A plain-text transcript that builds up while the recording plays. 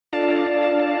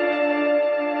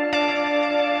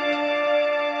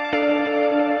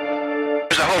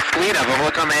fleet of them.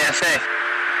 Look on the ASA.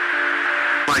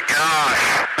 My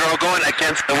gosh. They're all going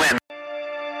against the wind.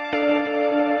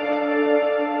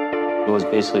 It was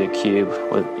basically a cube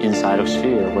with inside of a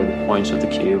sphere where the points of the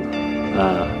cube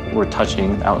were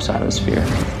touching outside of the sphere.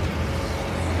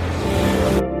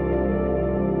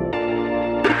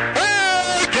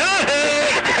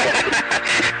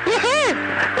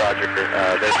 Roger.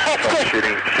 There's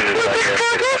troubleshooting.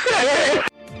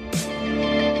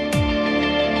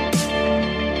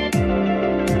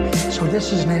 So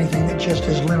this isn't anything that just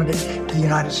is limited to the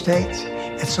United States.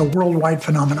 It's a worldwide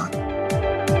phenomenon.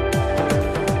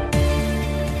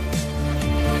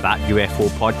 That UFO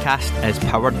podcast is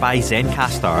powered by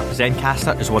Zencastr.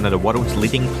 Zencastr is one of the world's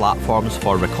leading platforms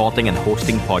for recording and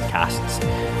hosting podcasts.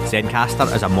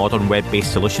 Zencastr is a modern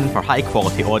web-based solution for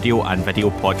high-quality audio and video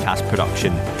podcast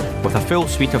production. With a full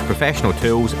suite of professional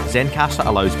tools, Zencastr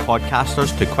allows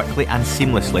podcasters to quickly and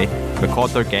seamlessly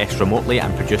record their guests remotely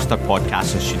and produce their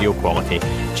podcasts in studio quality.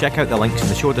 Check out the links in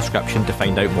the show description to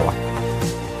find out more.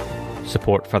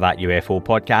 Support for That UFO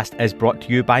podcast is brought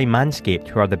to you by Manscaped,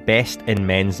 who are the best in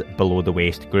men's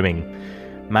below-the-waist grooming.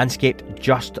 Manscaped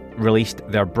just released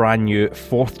their brand new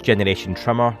 4th generation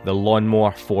trimmer, the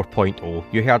Lawnmower 4.0.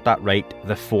 You heard that right,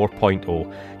 the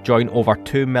 4.0. Join over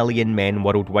 2 million men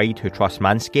worldwide who trust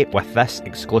Manscaped with this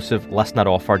exclusive listener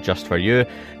offer just for you.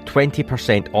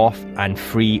 20% off and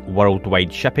free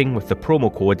worldwide shipping with the promo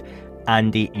code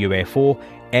ANDYUFO.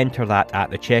 Enter that at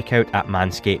the checkout at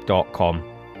manscaped.com.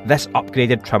 This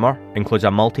upgraded trimmer includes a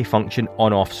multi-function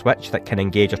on-off switch that can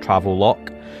engage a travel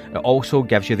lock. It also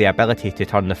gives you the ability to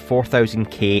turn the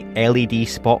 4000K LED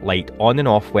spotlight on and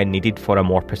off when needed for a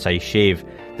more precise shave.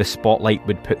 The spotlight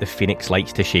would put the Phoenix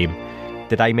lights to shame.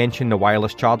 Did I mention the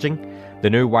wireless charging? The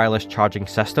new wireless charging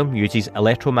system uses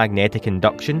electromagnetic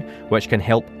induction, which can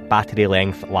help battery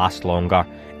length last longer.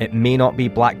 It may not be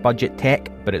black budget tech,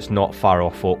 but it's not far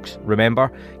off, folks.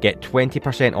 Remember, get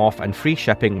 20% off and free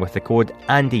shipping with the code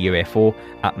ANDYUFO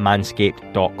at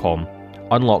manscaped.com.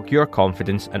 Unlock your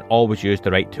confidence and always use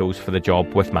the right tools for the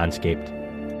job with Manscaped.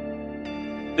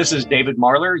 This is David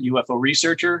Marler, UFO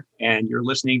researcher, and you're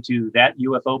listening to That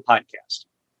UFO podcast.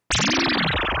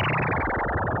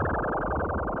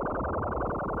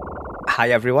 Hi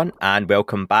everyone, and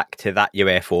welcome back to That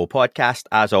UFO podcast.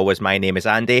 As always, my name is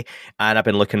Andy, and I've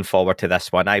been looking forward to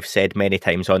this one. I've said many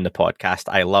times on the podcast,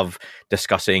 I love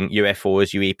discussing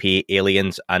UFOs, UAP,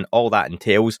 aliens, and all that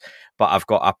entails, but I've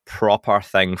got a proper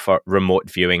thing for remote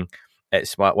viewing.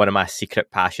 It's one of my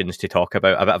secret passions to talk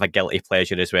about, a bit of a guilty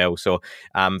pleasure as well. So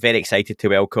I'm very excited to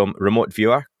welcome remote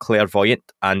viewer, clairvoyant,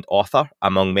 and author,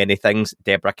 among many things,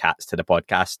 Debra Katz to the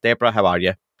podcast. Debra, how are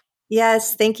you?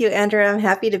 Yes, thank you, Andrew. I'm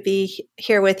happy to be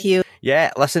here with you.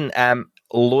 Yeah, listen,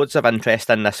 loads of interest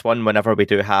in this one whenever we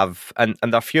do have, and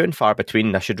they're few and far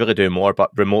between, I should really do more,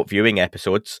 but remote viewing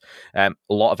episodes, a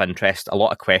lot of interest, a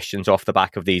lot of questions off the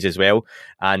back of these as well.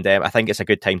 And I think it's a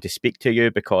good time to speak to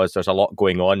you because there's a lot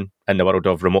going on in the world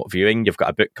of remote viewing. You've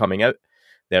got a book coming out.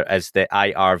 There is the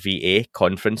IRVA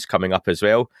conference coming up as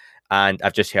well. And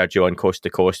I've just heard you on Coast to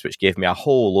Coast, which gave me a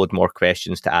whole load more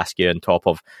questions to ask you on top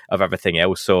of everything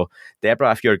else. So,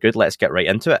 Debra, if you're good, let's get right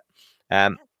into it.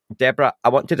 Debra, I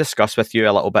want to discuss with you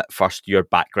a little bit first your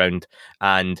background.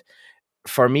 And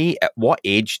for me, at what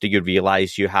age do you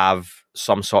realise you have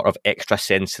some sort of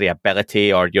extrasensory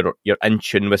ability or you're in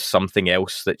tune with something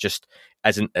else that just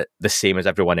isn't the same as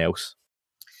everyone else?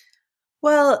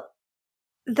 Well,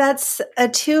 that's a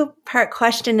two-part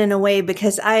question in a way,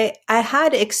 because I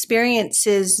had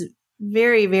experiences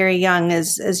very, very young,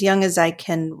 as young as I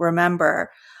can remember,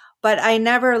 but I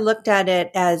never looked at it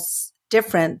as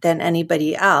different than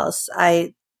anybody else.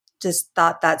 I just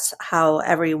thought that's how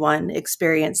everyone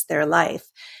experienced their life.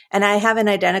 And I have an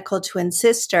identical twin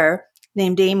sister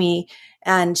named Amy,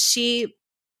 and she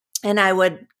and I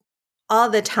would all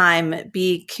the time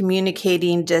be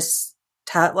communicating just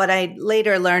what I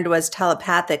later learned was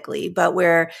telepathically, but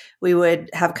where we would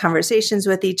have conversations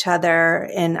with each other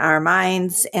in our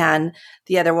minds, and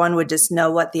the other one would just know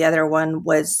what the other one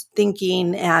was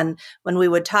thinking. And when we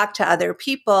would talk to other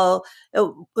people,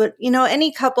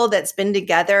 any couple that's been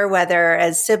together, whether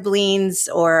as siblings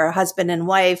or husband and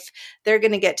wife, they're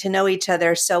going to get to know each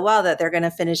other so well that they're going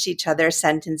to finish each other's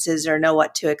sentences or know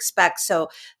what to expect. So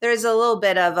there's a little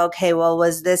bit of, okay, well,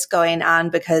 was this going on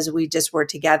because we just were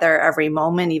together every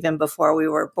moment, even before we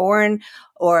were born?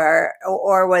 Or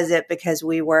was it because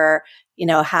we were,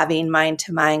 having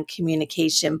mind-to-mind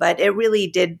communication? But it really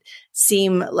did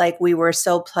seem like we were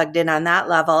so plugged in on that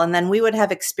level. And then we would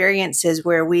have experiences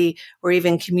where we were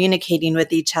even communicating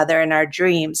with each other in our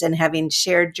dreams and having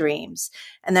shared dreams.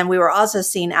 And then we were also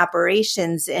seeing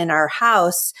apparitions in our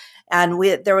house. And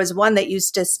there was one that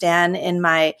used to stand in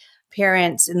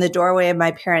the doorway of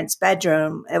my parents'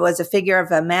 bedroom. It was a figure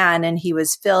of a man, and he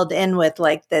was filled in with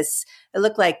like this, it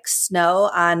looked like snow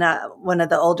on one of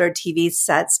the older TV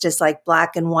sets, just like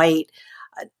black and white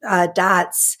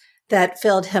dots that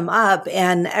filled him up.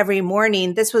 And every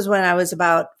morning, this was when I was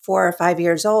about 4 or 5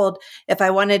 years old, if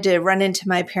I wanted to run into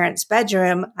my parents'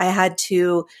 bedroom, I had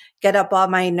to get up all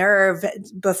my nerve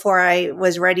before I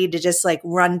was ready to just like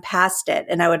run past it.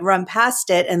 And I would run past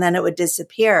it and then it would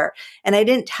disappear. And I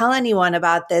didn't tell anyone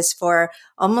about this for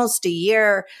almost a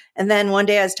year. And then one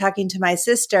day I was talking to my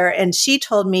sister and she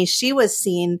told me she was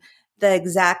seeing the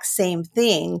exact same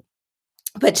thing,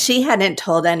 but she hadn't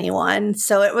told anyone.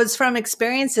 So it was from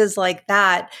experiences like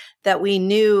that we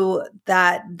knew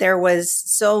that there was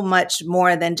so much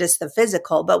more than just the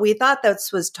physical, but we thought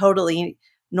this was totally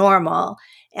normal.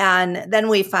 And then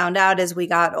we found out as we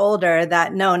got older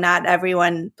that no, not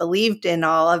everyone believed in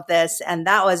all of this. And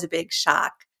that was a big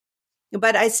shock.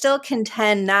 But I still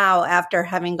contend now, after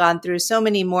having gone through so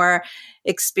many more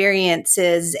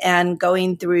experiences and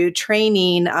going through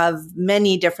training of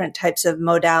many different types of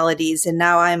modalities. And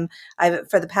now I've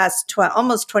for the past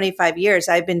almost 25 years,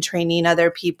 I've been training other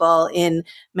people in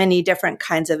many different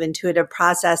kinds of intuitive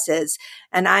processes.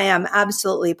 And I am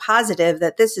absolutely positive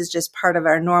that this is just part of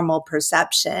our normal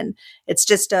perception. It's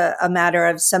just a matter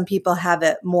of some people have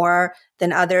it more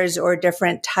than others or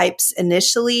different types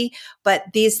initially, but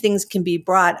these things can be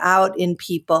brought out in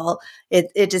people.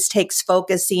 It just takes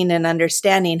focusing and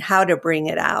understanding how to bring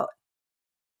it out.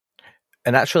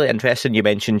 And that's really interesting. You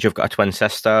mentioned you've got a twin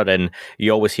sister, and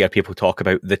you always hear people talk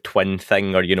about the twin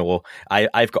thing, or,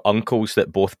 I've got uncles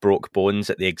that both broke bones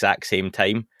at the exact same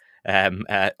time,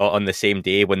 on the same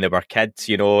day when they were kids,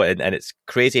 and it's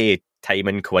crazy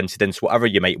timing, coincidence, whatever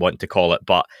you might want to call it,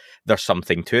 but there's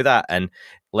something to that. And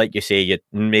like you say,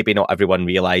 maybe not everyone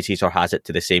realizes or has it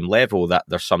to the same level that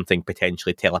there's something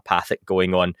potentially telepathic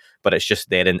going on, but it's just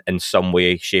there in some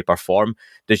way, shape or form.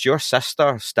 Does your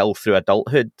sister still through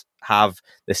adulthood have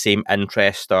the same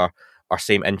interest or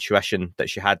same intuition that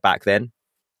she had back then?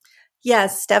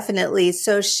 Yes, definitely.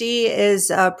 So she is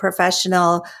a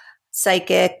professional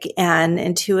psychic and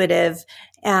intuitive,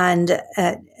 and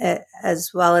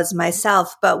as well as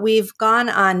myself, but we've gone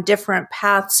on different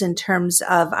paths in terms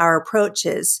of our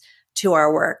approaches to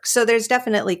our work. So there's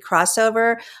definitely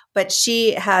crossover, but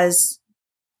she has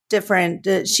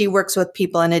she works with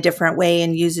people in a different way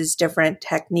and uses different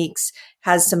techniques,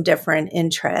 has some different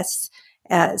interests.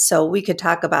 So we could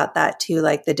talk about that too,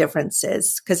 like the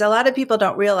differences, because a lot of people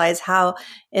don't realize how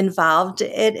involved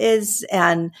it is.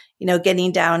 And,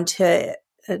 getting down to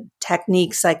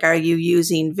techniques like, are you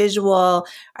using visual?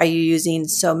 Are you using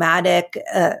somatic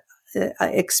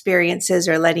experiences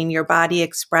or letting your body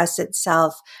express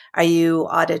itself? Are you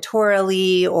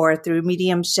auditorily or through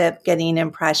mediumship getting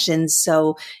impressions?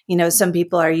 So, some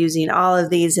people are using all of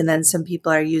these, and then some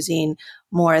people are using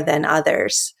more than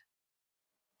others.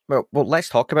 Well, let's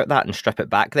talk about that and strip it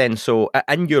back then. So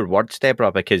in your words,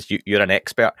 Debra, because you're an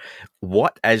expert,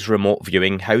 what is remote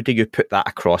viewing? How do you put that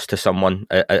across to someone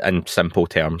in simple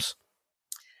terms?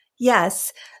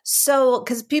 Yes. So,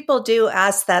 because people do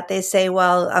ask that, they say,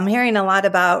 well, I'm hearing a lot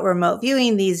about remote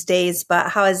viewing these days, but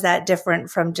how is that different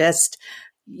from just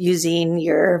using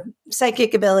your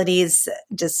psychic abilities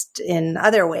just in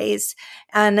other ways?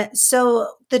 And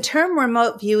so the term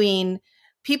remote viewing,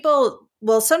 people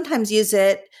will sometimes use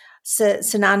it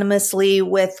synonymously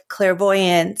with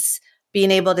clairvoyance,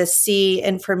 being able to see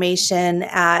information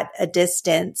at a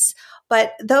distance.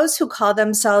 But those who call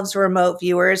themselves remote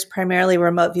viewers, primarily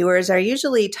remote viewers, are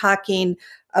usually talking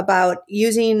about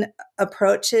using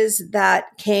approaches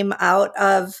that came out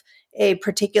of a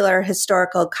particular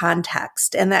historical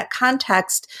context. And that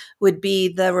context would be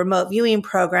the remote viewing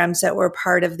programs that were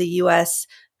part of the U.S.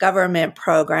 government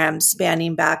programs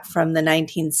spanning back from the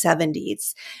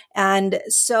 1970s. And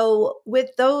so with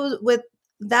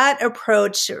that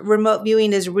approach, remote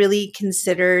viewing is really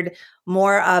considered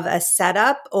more of a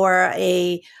setup or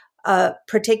a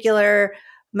particular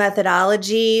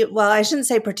methodology. Well, I shouldn't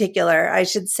say particular. I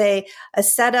should say a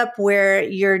setup where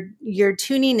you're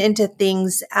tuning into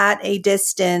things at a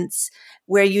distance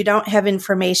where you don't have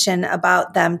information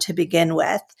about them to begin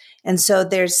with. And so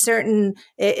there's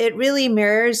it really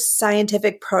mirrors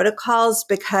scientific protocols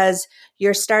because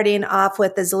you're starting off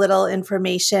with as little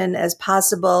information as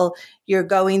possible. You're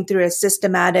going through a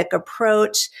systematic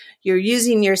approach. You're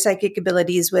using your psychic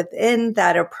abilities within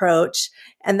that approach.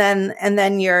 And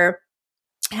then you're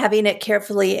having it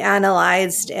carefully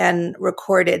analyzed and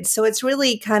recorded. So it's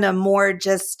really kind of more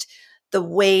just the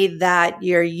way that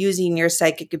you're using your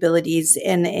psychic abilities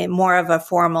in a more of a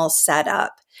formal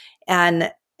setup.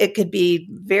 And it could be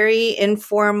very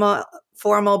formal,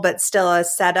 but still a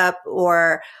setup,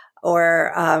 or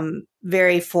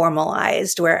very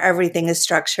formalized, where everything is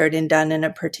structured and done in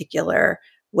a particular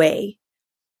way.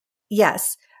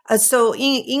 Yes. So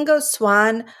Ingo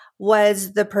Swann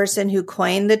was the person who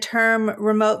coined the term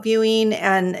remote viewing.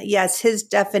 And yes, his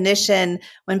definition,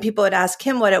 when people would ask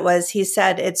him what it was, he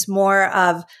said it's more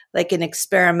of like an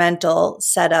experimental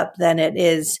setup than it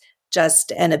is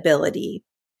just an ability.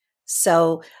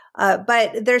 So,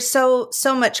 but there's so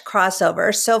much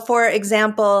crossover. So for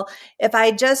example, if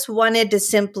I just wanted to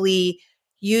simply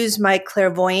use my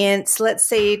clairvoyance, let's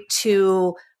say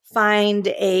to find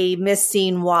a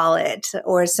missing wallet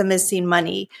or some missing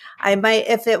money, I might,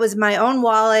 if it was my own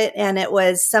wallet and it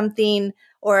was something,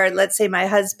 or let's say my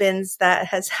husband's, that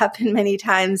has happened many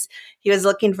times. He was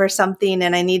looking for something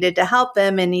and I needed to help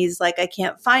him and he's like, I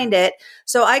can't find it.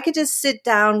 So I could just sit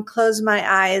down, close my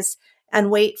eyes, and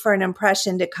wait for an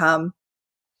impression to come.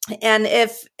 And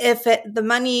if the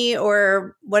money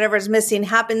or whatever's missing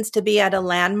happens to be at a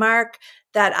landmark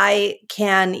that I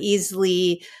can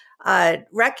easily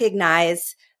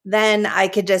recognize, then I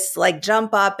could just like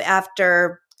jump up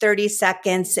after 30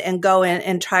 seconds and go in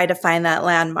and try to find that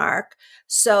landmark.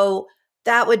 So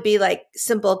that would be like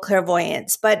simple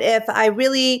clairvoyance. But if I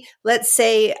really, let's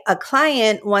say a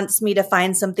client wants me to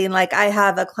find something, like I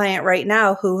have a client right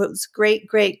now whose great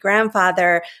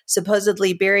grandfather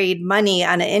supposedly buried money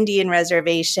on an Indian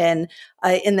reservation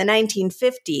in the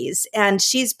 1950s, and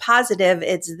she's positive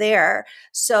it's there.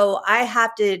 So I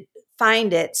have to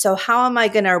find it. So how am I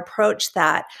going to approach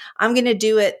that? I'm going to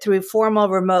do it through formal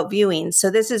remote viewing. So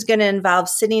this is going to involve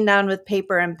sitting down with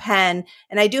paper and pen.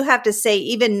 And I do have to say,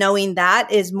 even knowing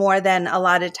that is more than a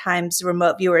lot of times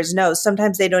remote viewers know.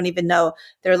 Sometimes they don't even know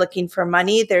they're looking for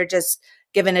money. They're just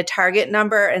given a target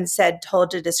number and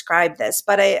told to describe this.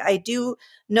 But I do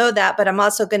know that, but I'm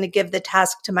also going to give the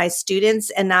task to my students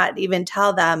and not even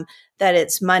tell them that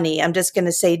it's money. I'm just going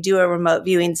to say, do a remote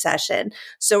viewing session.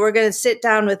 So we're going to sit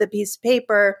down with a piece of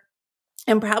paper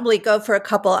and probably go for a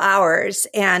couple hours.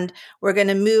 And we're going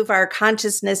to move our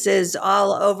consciousnesses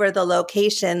all over the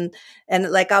location. And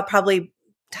like, I'll probably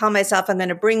tell myself, I'm going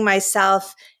to bring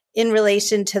myself in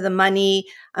relation to the money.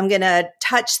 I'm going to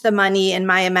touch the money in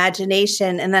my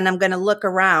imagination, and then I'm going to look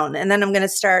around, and then I'm going to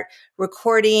start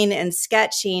recording and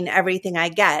sketching everything I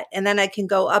get. And then I can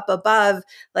go up above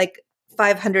like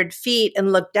 500 feet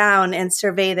and look down and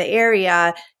survey the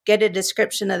area, get a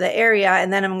description of the area.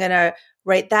 And then I'm going to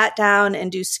write that down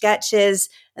and do sketches.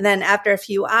 And then after a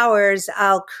few hours,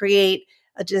 I'll create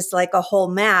just like a whole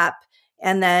map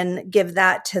and then give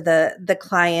that to the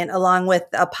client along with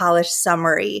a polished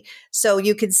summary. So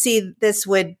you could see this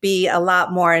would be a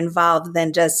lot more involved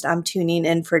than just I'm tuning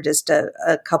in for just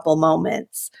a couple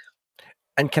moments.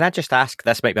 And can I just ask,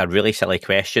 this might be a really silly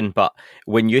question, but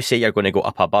when you say you're going to go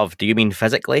up above, do you mean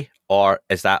physically, or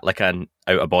is that like an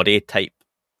out-of-body type,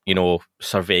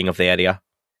 surveying of the area?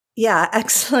 Yeah,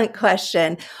 excellent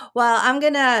question. Well, I'm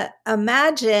going to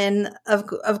imagine,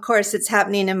 of course, it's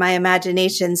happening in my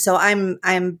imagination. So I'm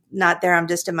not there. I'm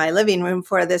just in my living room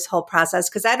for this whole process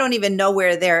because I don't even know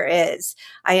where there is.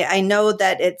 I know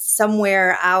that it's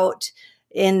somewhere out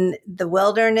in the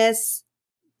wilderness,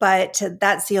 but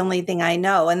that's the only thing I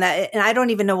know. And I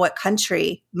don't even know what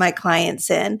country my client's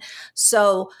in.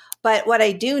 So, but what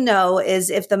I do know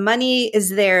is if the money is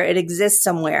there, it exists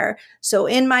somewhere. So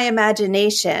in my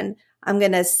imagination, I'm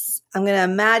going to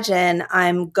imagine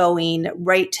I'm going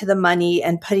right to the money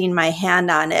and putting my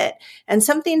hand on it. And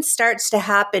something starts to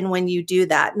happen when you do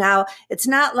that. Now, it's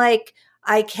not like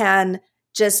I can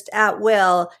just at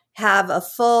will have a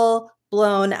full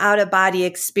blown out of body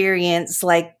experience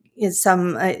like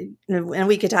and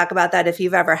we could talk about that if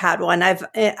you've ever had one. I've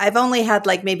only had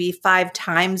like maybe 5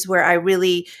 times where I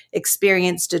really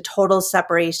experienced a total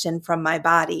separation from my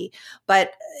body.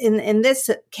 But in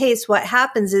this case, what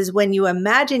happens is when you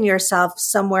imagine yourself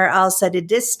somewhere else at a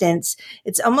distance,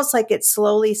 it's almost like it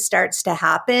slowly starts to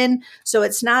happen. So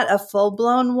it's not a full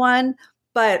blown one,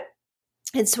 but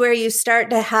it's where you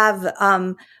start to have,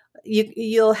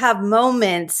 you'll have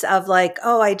moments of like,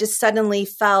 oh, I just suddenly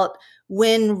felt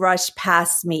wind rush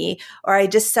past me, or I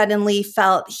just suddenly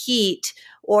felt heat,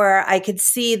 or I could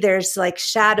see there's like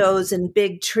shadows and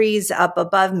big trees up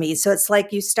above me. So it's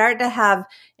like you start to have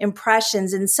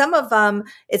impressions, and some of them,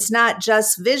 it's not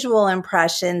just visual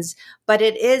impressions, but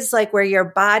it is like where your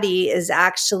body is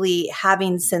actually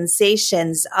having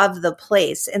sensations of the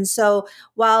place. And so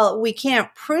while we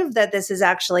can't prove that this is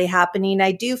actually happening,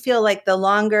 I do feel like the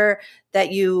longer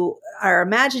that you are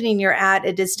imagining you're at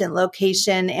a distant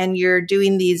location and you're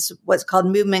doing these, what's called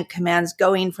movement commands,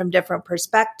 going from different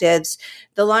perspectives,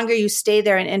 the longer you stay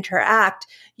there and interact,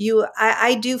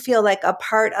 I do feel like a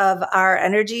part of our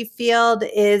energy field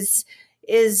is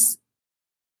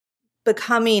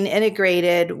becoming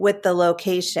integrated with the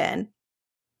location.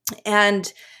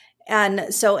 And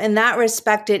so in that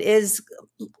respect, it is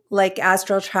like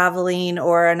astral traveling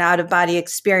or an out of body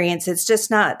experience. It's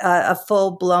just not a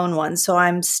full blown one. So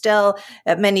I'm still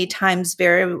at many times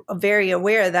very, very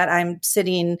aware that I'm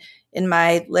sitting in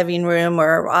my living room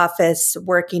or office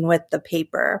working with the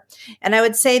paper. And I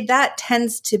would say that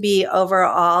tends to be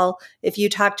overall, if you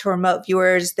talk to remote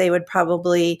viewers, they would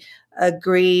probably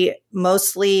agree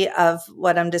mostly of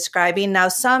what I'm describing. Now,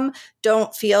 some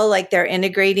don't feel like they're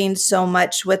integrating so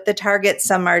much with the target.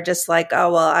 Some are just like,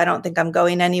 oh, well, I don't think I'm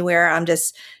going anywhere. I'm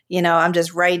just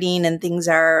writing and things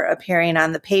are appearing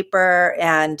on the paper.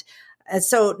 And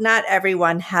so not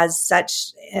everyone has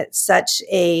such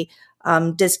a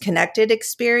disconnected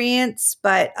experience,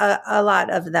 but a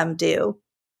lot of them do.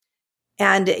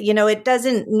 And, it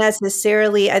doesn't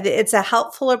necessarily, it's a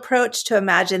helpful approach to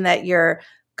imagine that you're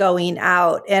going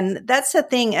out. And that's the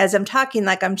thing, as I'm talking,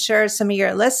 like I'm sure some of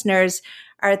your listeners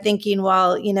are thinking,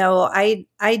 well,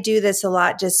 I do this a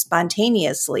lot just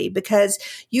spontaneously, because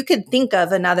you could think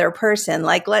of another person.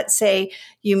 Like, let's say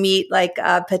you meet like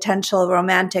a potential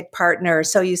romantic partner.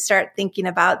 So you start thinking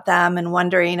about them and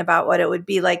wondering about what it would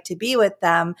be like to be with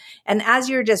them. And as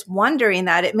you're just wondering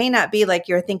that, it may not be like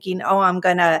you're thinking, oh, I'm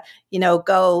going to,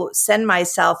 go send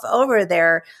myself over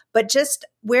there, but just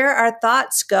where our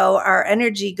thoughts go, our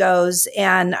energy goes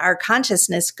and our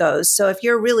consciousness goes. So if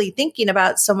you're really thinking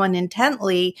about someone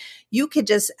intently, you could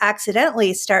just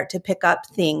accidentally start to pick up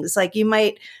things. Like you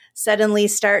might suddenly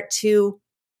start to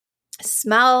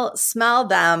smell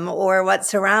them or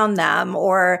what's around them,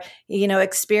 or,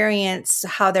 experience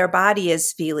how their body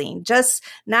is feeling. Just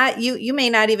not, you may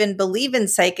not even believe in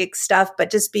psychic stuff, but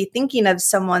just be thinking of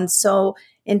someone so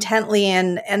intently.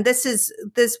 And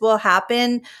this will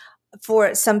happen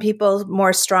for some people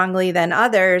more strongly than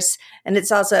others. And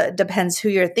it depends who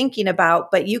you're thinking about,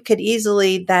 but you could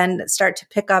easily then start to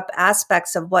pick up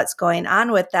aspects of what's going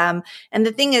on with them. And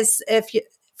the thing is,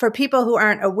 for people who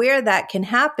aren't aware that can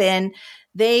happen,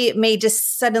 they may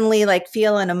just suddenly like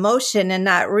feel an emotion and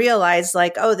not realize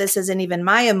like, oh, this isn't even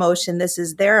my emotion. This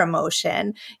is their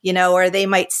emotion, or they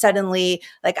might suddenly,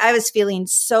 like I was feeling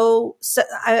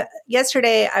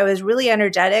yesterday I was really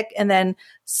energetic. And then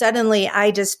suddenly I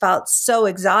just felt so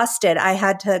exhausted. I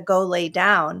had to go lay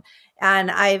down. And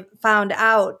I found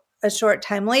out a short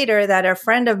time later that a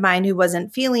friend of mine who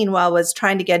wasn't feeling well was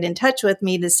trying to get in touch with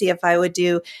me to see if I would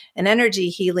do an energy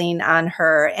healing on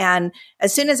her. And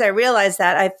as soon as I realized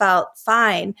that, I felt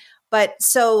fine. But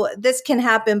so this can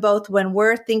happen both when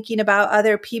we're thinking about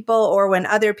other people or when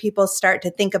other people start to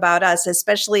think about us,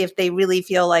 especially if they really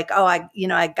feel like, oh,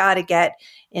 I got to get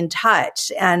in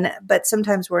touch. But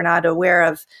sometimes we're not aware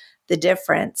of the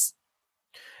difference.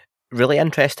 Really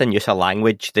interesting use of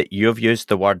language that you've used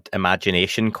the word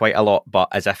imagination quite a lot, but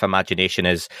as if imagination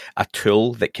is a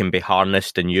tool that can be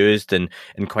harnessed and used in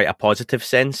quite a positive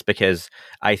sense. Because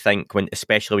I think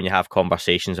especially when you have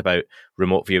conversations about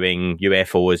remote viewing,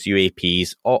 UFOs,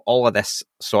 UAPs, all of this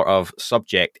sort of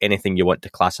subject, anything you want to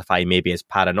classify maybe as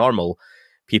paranormal,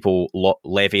 people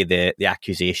levy the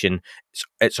accusation,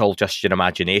 it's all just your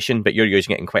imagination, but you're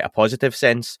using it in quite a positive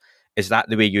sense. Is that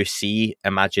the way you see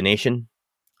imagination?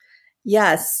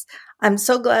 Yes, I'm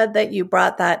so glad that you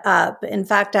brought that up. In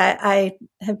fact, I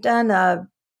have done a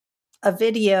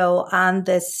video on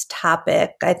this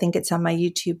topic. I think it's on my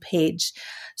YouTube page.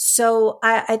 So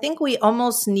I think we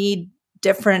almost need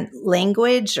different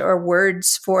language or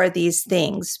words for these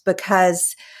things,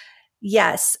 because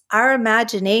yes, our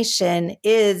imagination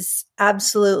is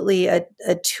absolutely a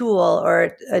tool,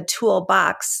 or a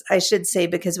toolbox, I should say,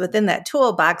 because within that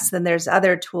toolbox, then there's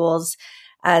other tools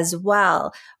as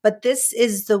well. But this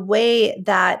is the way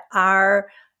that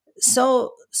so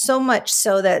much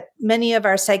so that many of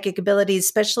our psychic abilities,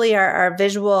 especially our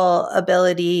visual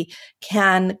ability,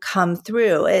 can come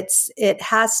through. It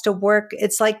has to work.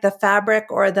 It's like the fabric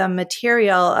or the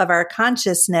material of our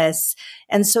consciousness.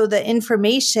 And so the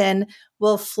information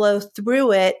will flow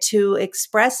through it to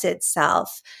express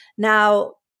itself.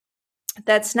 Now,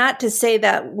 that's not to say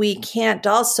that we can't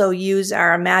also use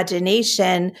our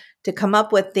imagination to come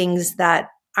up with things that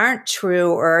aren't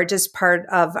true or are just part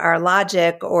of our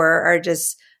logic or are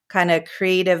just kind of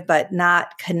creative but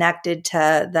not connected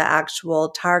to the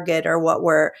actual target or what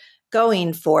we're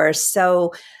going for.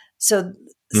 So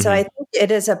I think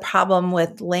it is a problem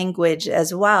with language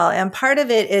as well. And part of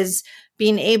it is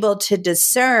being able to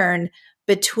discern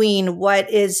between what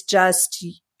is just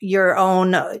your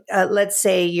own, let's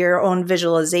say your own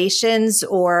visualizations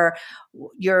or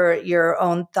your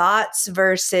own thoughts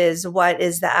versus what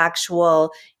is the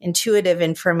actual intuitive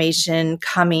information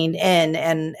coming in.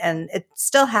 And it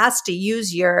still has to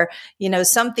use your,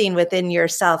 something within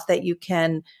yourself that you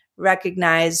can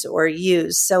recognize or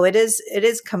use. So it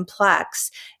is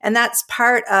complex. And that's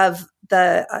part of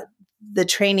the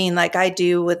training, like I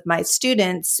do with my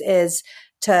students, is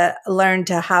to learn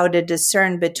to how to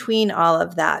discern between all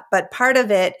of that. But part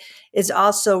of it is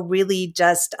also really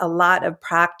just a lot of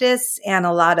practice and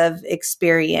a lot of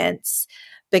experience,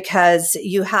 because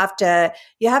you have to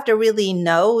really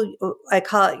know, I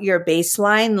call it your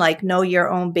baseline, like know your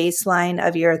own baseline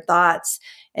of your thoughts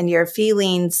and your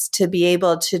feelings to be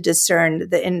able to discern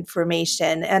the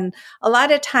information. And a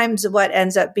lot of times what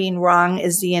ends up being wrong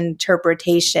is the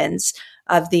interpretations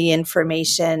of the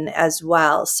information as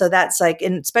well. So that's like,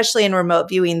 especially in remote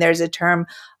viewing, there's a term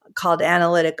called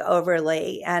analytic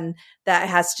overlay. And that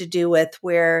has to do with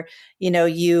where,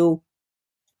 you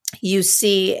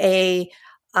see a,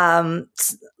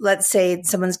 let's say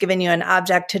someone's given you an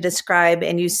object to describe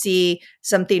and you see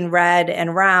something red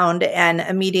and round, and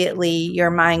immediately your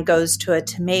mind goes to a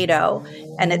tomato,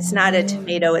 and it's not a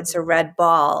tomato, it's a red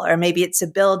ball, or maybe it's a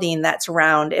building that's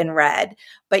round and red,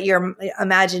 but your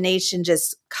imagination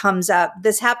just comes up.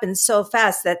 This happens so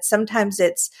fast that sometimes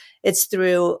it's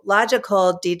through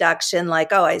logical deduction, like,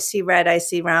 oh, I see red, I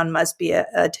see round, must be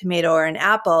a tomato or an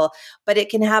apple. But it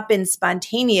can happen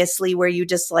spontaneously where you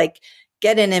just like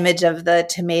get an image of the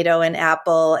tomato and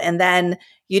apple, and then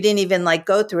you didn't even like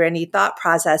go through any thought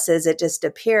processes. It just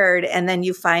appeared. And then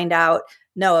you find out,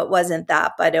 no, it wasn't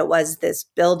that, but it was this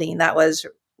building that was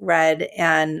red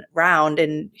and round,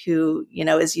 and who,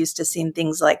 is used to seeing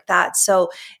things like that. So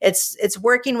it's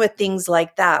working with things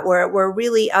like that, where we're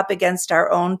really up against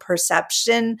our own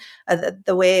perception,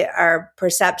 the way our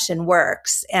perception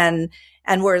works. And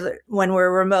when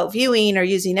we're remote viewing or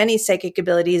using any psychic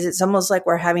abilities, it's almost like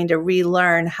we're having to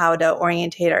relearn how to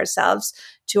orientate ourselves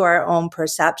to our own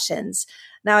perceptions.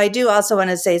 Now, I do also want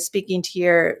to say, speaking to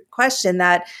your question,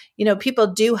 that, people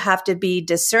do have to be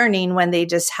discerning when they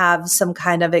just have some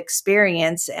kind of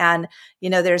experience. And,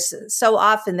 there's so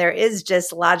often there is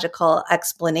just logical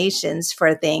explanations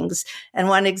for things. And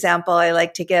one example I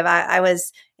like to give, I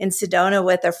was in Sedona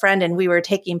with a friend and we were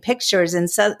taking pictures, and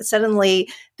suddenly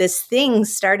this thing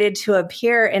started to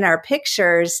appear in our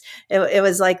pictures. It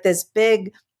was like this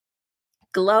big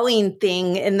glowing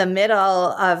thing in the middle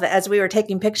of, as we were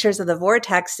taking pictures of the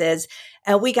vortexes.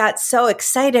 And we got so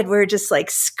excited. We were just like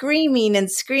screaming and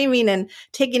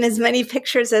taking as many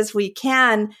pictures as we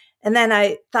can. And then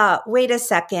I thought, wait a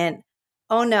second.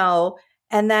 Oh no.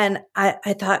 And then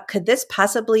I thought, could this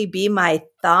possibly be my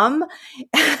thumb?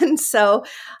 And so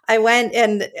I went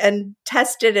and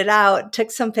tested it out,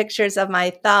 took some pictures of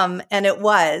my thumb, and it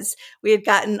was. We had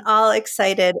gotten all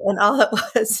excited, and all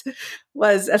it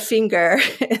was a finger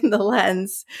in the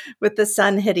lens with the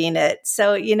sun hitting it.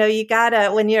 So, you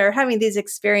gotta, when you're having these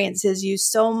experiences, you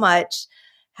so much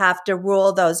have to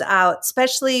rule those out,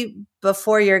 especially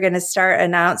before you're going to start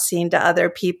announcing to other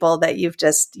people that you've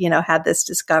just, had this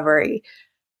discovery.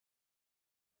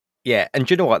 Yeah, and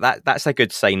do you know what? That's a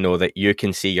good sign, though, that you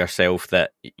can see yourself,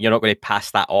 that you're not going to pass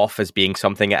that off as being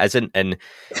something it isn't. And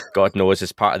God knows,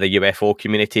 as part of the UFO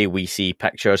community, we see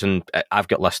pictures, and I've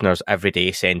got listeners every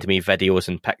day send me videos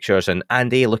and pictures, and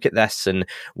Andy, look at this, and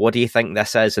what do you think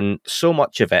this is? And so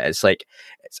much of it, it's like,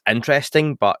 it's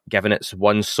interesting, but given it's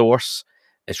one source,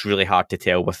 it's really hard to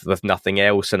tell with nothing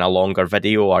else in a longer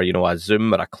video, or, a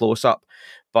zoom or a close-up.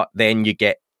 But then you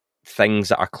get things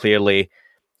that are clearly,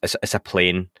 it's a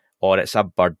plane, or it's a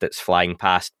bird that's flying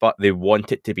past, but they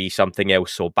want it to be something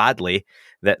else so badly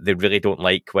that they really don't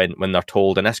like when they're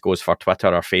told, and this goes for Twitter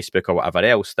or Facebook or whatever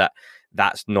else, that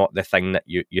that's not the thing that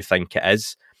you think it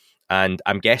is. And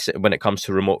I'm guessing when it comes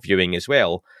to remote viewing as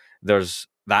well, there's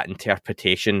that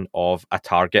interpretation of a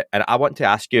target. And I want to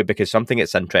ask you, because something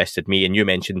that's interested me, and you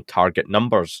mentioned target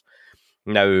numbers.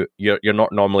 Now, you're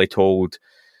not normally told,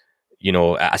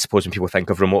 I suppose when people think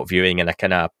of remote viewing in a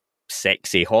kind of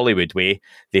sexy Hollywood way,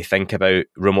 they think about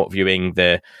remote viewing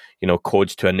the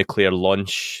codes to a nuclear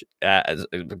launch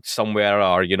somewhere,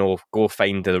 or go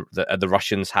find the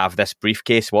Russians have this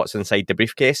briefcase, what's inside the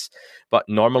briefcase. But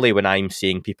normally when I'm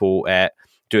seeing people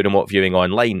do remote viewing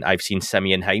online, I've seen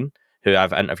Simeon Hine, who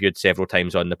I've interviewed several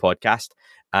times on the podcast,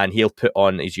 and he'll put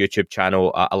on his YouTube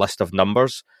channel a list of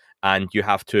numbers, and you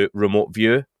have to remote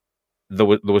view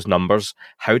those numbers.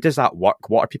 How does that work?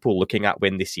 What are people looking at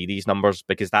when they see these numbers?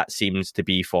 Because that seems to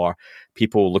be for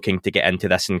people looking to get into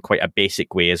this in quite a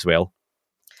basic way as well.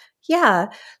 Yeah.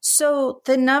 So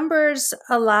the numbers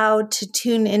allow to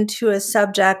tune into a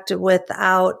subject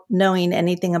without knowing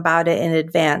anything about it in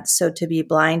advance. So to be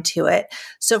blind to it.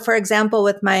 So for example,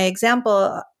 with my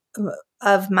example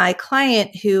of my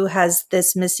client who has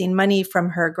this missing money from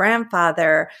her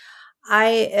grandfather,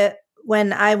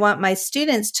 when I want my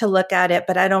students to look at it,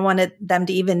 but I don't want them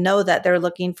to even know that they're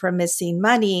looking for missing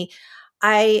money,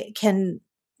 I can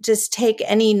just take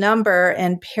any number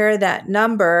and pair that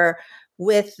number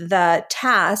with the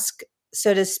task,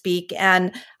 so to speak.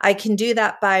 And I can do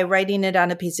that by writing it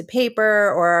on a piece of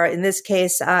paper, or in this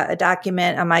case, a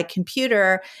document on my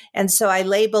computer. And so I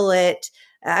label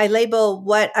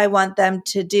what I want them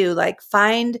to do, like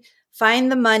find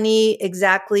the money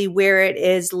exactly where it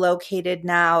is located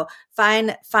now,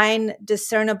 find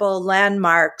discernible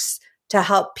landmarks to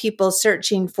help people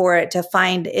searching for it to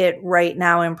find it right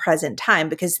now in present time,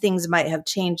 because things might have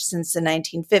changed since the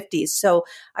 1950s. So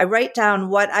I write down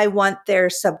what I want their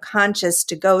subconscious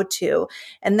to go to.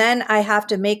 And then I have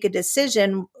to make a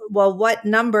decision. Well, what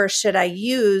number should I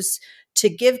use to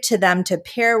give to them to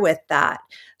pair with that?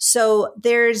 So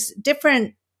there's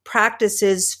different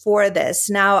practices for this.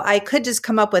 Now, I could just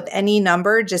come up with any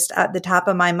number just at the top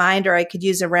of my mind, or I could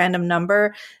use a random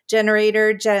number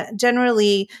generator.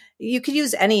 Generally, you could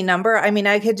use any number. I mean,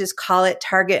 I could just call it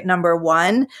target number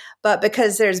 1, but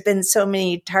because there's been so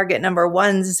many target number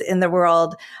 1s in the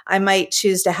world, I might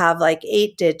choose to have like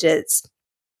 8 digits.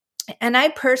 And I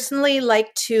personally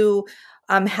like to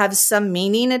have some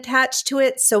meaning attached to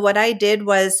it. So what I did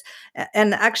was,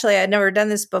 and actually I'd never done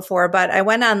this before, but I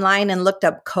went online and looked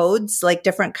up codes, like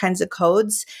different kinds of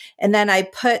codes. And then I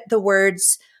put the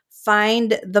words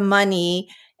find the money,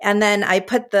 and then I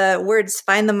put the words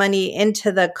find the money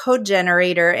into the code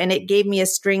generator, and it gave me a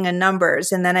string of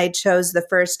numbers. And then I chose the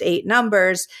first 8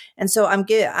 numbers. And so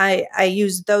I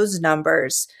used those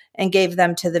numbers and gave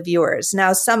them to the viewers.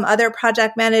 Now, some other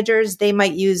project managers, they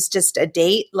might use just a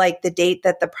date, like the date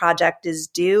that the project is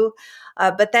due.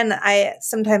 But then I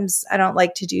don't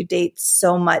like to do dates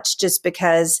so much, just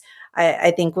because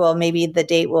I think, well, maybe the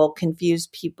date will confuse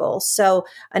people. So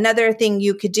another thing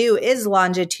you could do is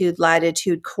longitude,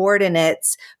 latitude,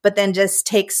 coordinates, but then just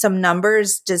take some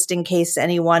numbers just in case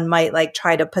anyone might like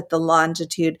try to put the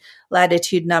longitude,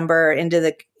 latitude number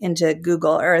into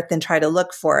Google Earth and try to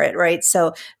look for it, right?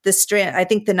 So I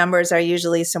think the numbers are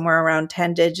usually somewhere around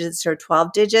 10 digits or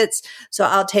 12 digits. So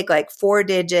I'll take like 4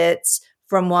 digits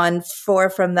from one, 4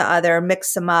 from the other,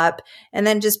 mix them up, and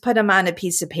then just put them on a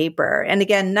piece of paper. And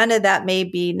again, none of that may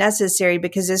be necessary,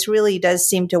 because this really does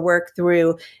seem to work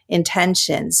through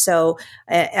intention. So,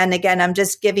 and again, I'm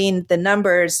just giving the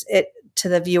numbers to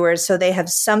the viewers so they have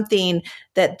something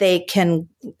that they can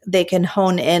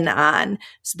hone in on,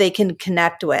 so they can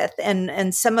connect with.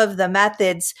 And some of the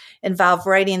methods involve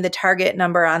writing the target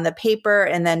number on the paper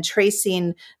and then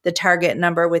tracing the target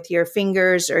number with your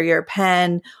fingers or your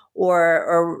pen,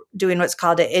 or doing what's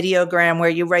called an ideogram, where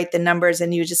you write the numbers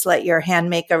and you just let your hand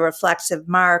make a reflexive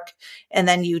mark, and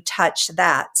then you touch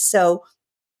that. So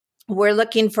we're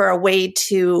looking for a way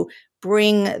to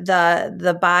bring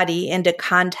the body into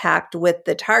contact with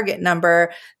the target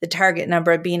number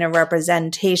being a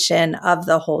representation of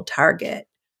the whole target.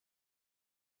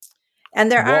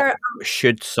 And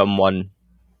should someone...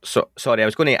 So sorry, I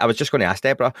was just going to ask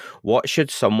Debra, what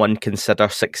should someone consider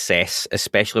success,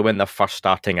 especially when they're first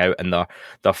starting out and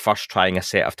they're first trying a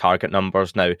set of target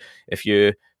numbers? Now, if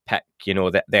you pick,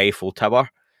 the Eiffel Tower,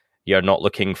 you're not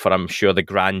looking for, I'm sure, the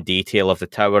grand detail of the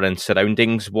tower and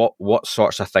surroundings. What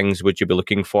sorts of things would you be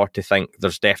looking for to think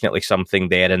there's definitely something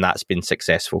there and that's been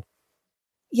successful?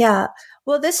 Yeah.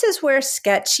 Well, this is where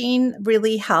sketching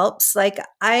really helps. Like,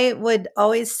 I would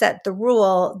always set the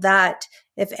rule that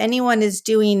if anyone is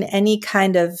doing any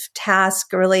kind of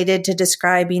task related to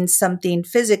describing something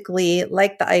physically,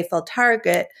 like the Eiffel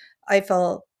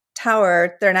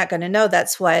Tower, they're not going to know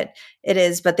that's what it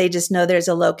is, but they just know there's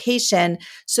a location.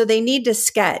 So they need to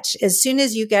sketch. As soon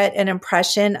as you get an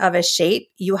impression of a shape,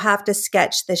 you have to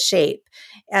sketch the shape.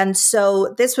 And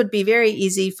so this would be very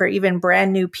easy for even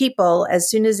brand new people. As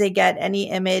soon as they get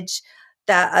any image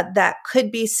that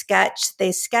could be sketched,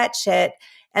 they sketch it.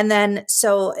 And then,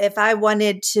 so if I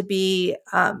wanted to be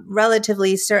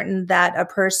relatively certain that a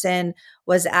person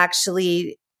was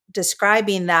actually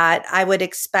describing that, I would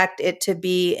expect it to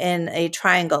be in a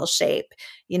triangle shape.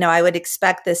 I would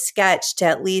expect the sketch to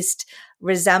at least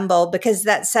resemble, because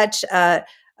that's such a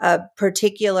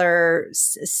particular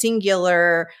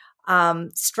singular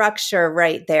structure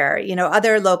right there.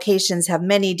 Other locations have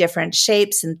many different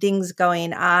shapes and things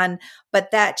going on,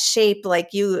 but that shape,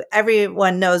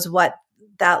 everyone knows what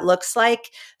that looks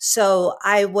like. So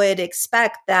I would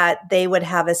expect that they would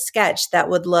have a sketch that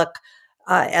would look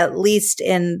at least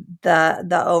in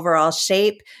the overall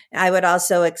shape. I would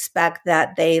also expect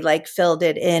that they like filled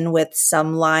it in with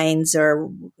some lines or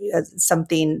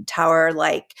something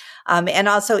tower-like. And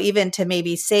also even to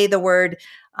maybe say the word,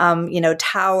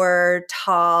 tower,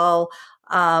 tall,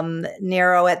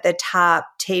 narrow at the top,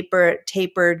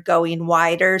 tapered going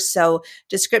wider. So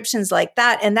descriptions like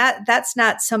that. And that's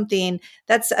not something,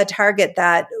 that's a target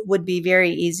that would be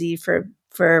very easy for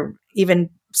even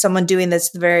someone doing this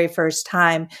the very first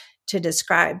time to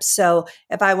describe. So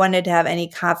if I wanted to have any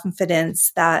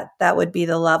confidence, that would be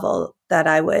the level that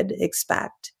I would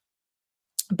expect.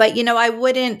 But, I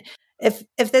wouldn't, if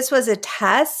this was a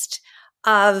test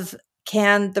of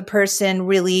can the person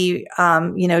really,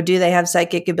 do they have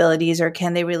psychic abilities or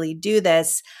can they really do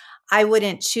this? I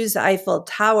wouldn't choose the Eiffel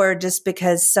Tower just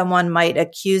because someone might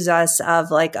accuse us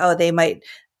of like, oh, they might,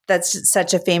 that's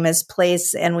such a famous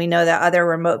place. And we know that other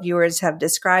remote viewers have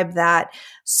described that.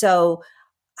 So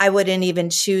I wouldn't even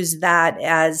choose that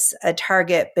as a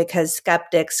target because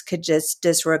skeptics could just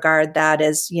disregard that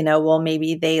as, well,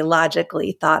 maybe they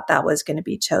logically thought that was going to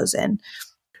be chosen.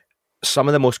 Some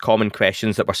of the most common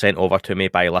questions that were sent over to me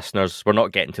by listeners, we're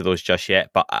not getting to those just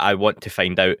yet, but I want to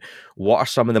find out what are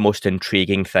some of the most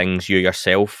intriguing things you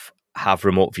yourself have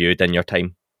remote viewed in your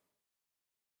time?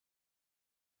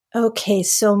 Okay,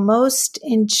 so most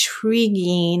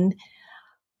intriguing.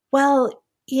 Well,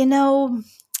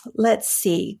 let's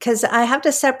see, because I have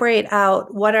to separate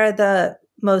out what are the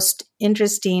most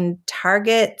interesting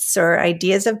targets or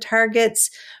ideas of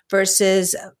targets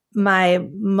versus my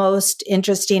most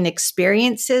interesting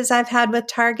experiences I've had with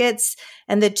targets.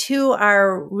 And the two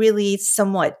are really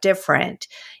somewhat different.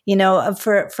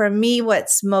 For me,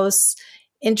 what's most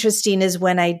interesting is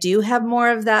when I do have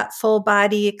more of that full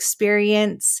body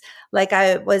experience. Like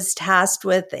I was tasked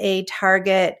with a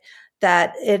target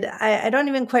that I don't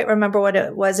even quite remember what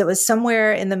it was. It was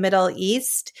somewhere in the Middle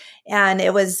East and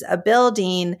it was a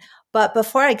building. But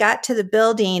before I got to the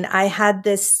building, I had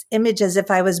this image as if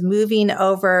I was moving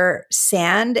over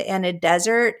sand and a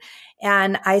desert.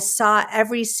 And I saw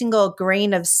every single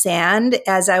grain of sand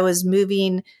as I was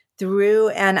moving through.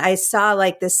 And I saw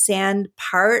like the sand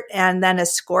part and then a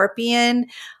scorpion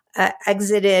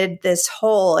exited this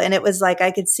hole. And it was like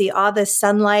I could see all the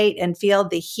sunlight and feel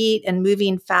the heat and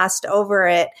moving fast over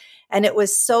it. And it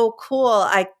was so cool.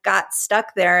 I got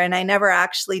stuck there and I never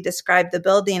actually described the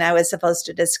building I was supposed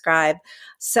to describe.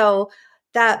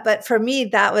 But for me,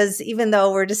 that was, even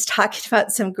though we're just talking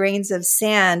about some grains of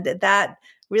sand, that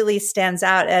really stands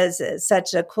out as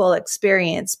such a cool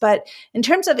experience. But in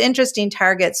terms of interesting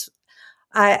targets,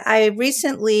 I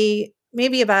recently,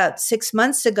 maybe about 6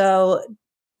 months ago,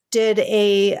 did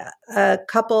a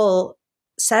couple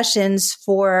sessions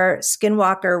for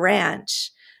Skinwalker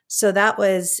Ranch. So that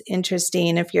was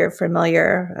interesting. If you're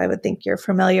familiar, I would think you're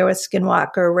familiar with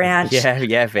Skinwalker Ranch.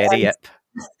 Yeah, very.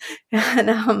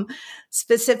 And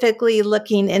specifically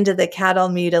looking into the cattle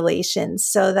mutilations.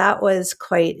 So that was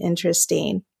quite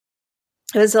interesting.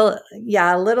 It was a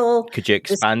little. Could you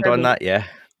expand on that? Yeah.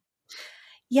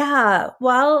 Yeah.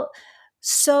 Well,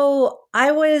 so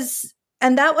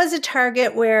and that was a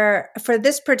target where for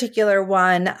this particular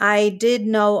one, I did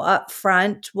know up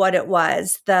front what it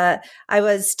was. I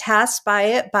was tasked by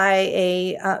it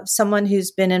by someone who's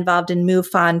been involved in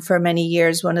MUFON for many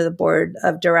years, one of the board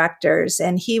of directors.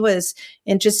 And he was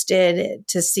interested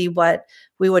to see what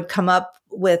we would come up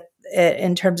with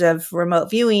in terms of remote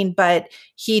viewing, but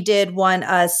he did want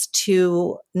us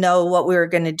to know what we were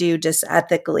going to do just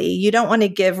ethically. You don't want to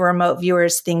give remote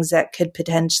viewers things that could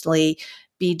potentially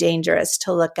be dangerous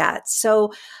to look at.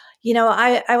 So,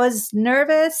 I was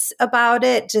nervous about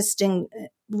it, just in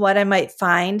what I might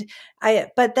find.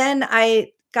 But then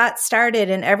I got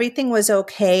started and everything was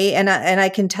okay. And I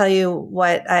can tell you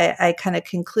what I kind of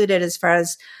concluded as far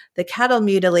as the cattle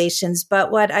mutilations. But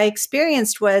what I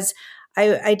experienced was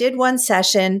I did one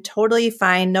session, totally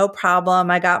fine, no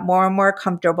problem. I got more and more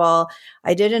comfortable.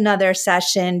 I did another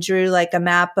session, drew like a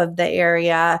map of the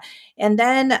area. And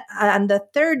then on the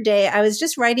third day, I was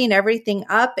just writing everything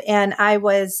up and I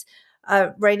was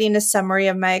writing a summary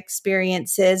of my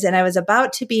experiences and I was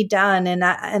about to be done. And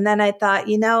then I thought,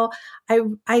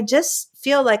 I just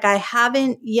feel like I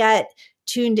haven't yet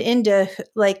tuned into,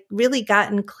 like, really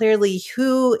gotten clearly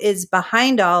who is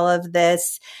behind all of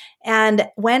this. And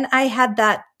when I had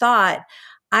that thought,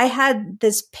 I had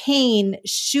this pain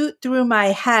shoot through my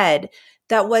head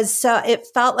that was it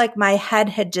felt like my head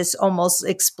had just almost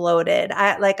exploded.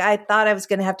 I thought I was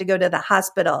going to have to go to the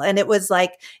hospital. And it was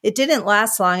like, it didn't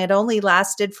last long. It only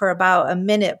lasted for about a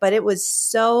minute, but it was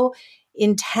so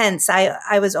intense.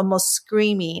 I was almost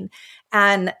screaming.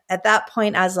 And at that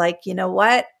point, I was like, you know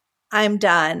what? I'm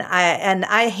done.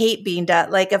 I hate being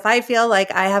done. Like if I feel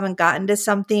like I haven't gotten to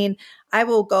something, I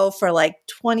will go for like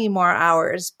 20 more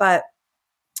hours, but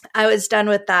I was done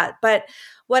with that. But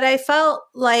what I felt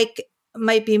like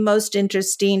might be most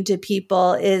interesting to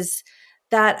people is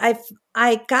that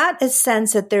I got a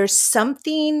sense that there's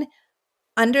something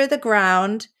under the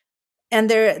ground, and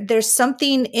there's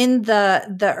something in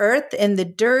the earth, in the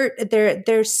dirt.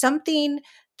 There's something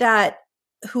that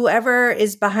whoever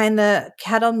is behind the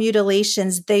cattle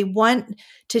mutilations, they want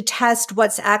to test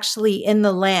what's actually in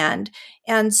the land.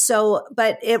 And so,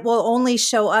 but it will only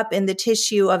show up in the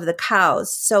tissue of the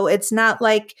cows. So it's not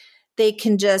like they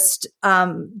can just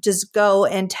go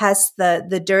and test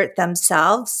the dirt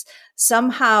themselves.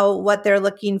 Somehow what they're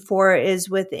looking for is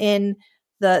within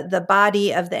the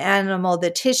body of the animal, the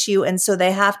tissue. And so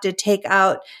they have to take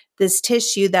out this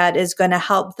tissue that is going to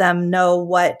help them know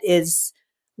what is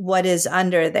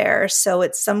under there. So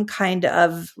it's some kind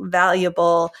of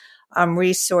valuable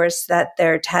resource that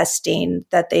they're testing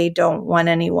that they don't want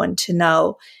anyone to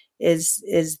know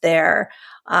is there.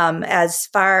 As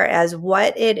far as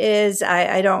what it is,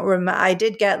 I don't remember. I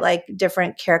did get like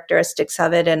different characteristics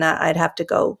of it, and I'd have to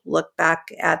go look back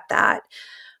at that.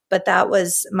 But that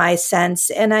was my sense.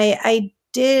 And I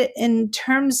did, in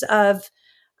terms of,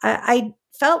 I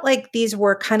felt like these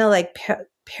were kind of like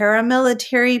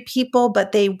paramilitary people,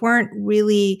 but they weren't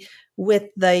really with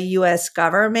the U.S.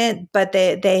 government, but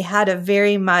they had a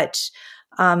very much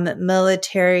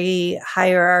military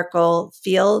hierarchical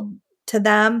feel to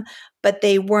them, but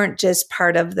they weren't just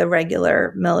part of the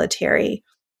regular military.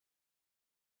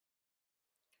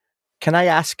 Can I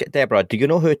ask, Debra, do you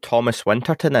know who Thomas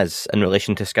Winterton is in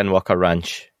relation to Skinwalker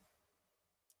Ranch?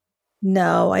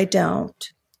 No, I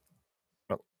don't.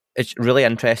 It's really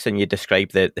interesting you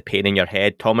describe the pain in your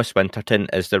head. Thomas Winterton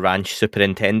is the ranch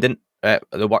superintendent that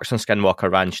works on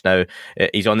Skinwalker Ranch now.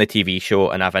 He's on the TV show,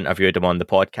 and I've interviewed him on the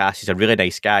podcast. He's a really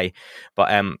nice guy,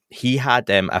 but he had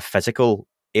a physical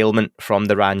ailment from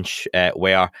the ranch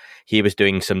where he was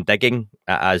doing some digging,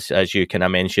 as you kind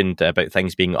of mentioned about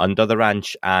things being under the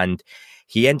ranch, and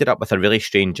he ended up with a really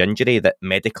strange injury that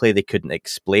medically they couldn't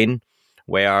explain,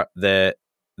 where a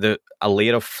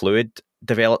layer of fluid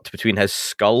developed between his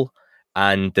skull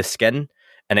and the skin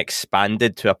and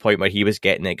expanded to a point where he was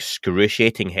getting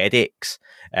excruciating headaches.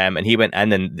 And he went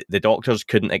in, and the doctors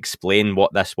couldn't explain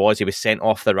what this was. He was sent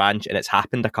off the ranch, and it's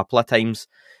happened a couple of times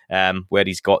where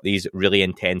he's got these really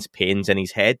intense pains in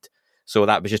his head. So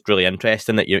that was just really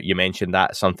interesting that you mentioned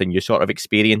that, something you sort of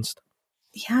experienced.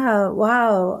 Yeah,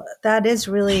 wow. That is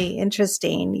really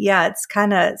interesting. Yeah, it's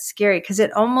kind of scary because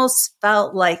it almost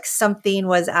felt like something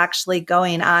was actually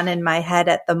going on in my head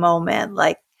at the moment.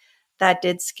 Like that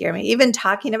did scare me. Even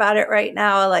talking about it right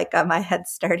now, like my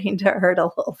head's starting to hurt a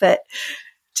little bit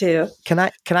too. Can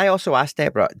I also ask,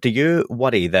 Debra, do you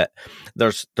worry that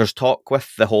there's talk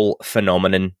with the whole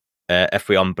phenomenon, if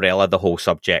we umbrella the whole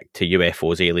subject to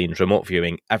UFOs, aliens, remote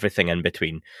viewing, everything in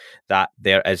between, that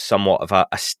there is somewhat of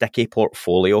a sticky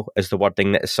portfolio, is the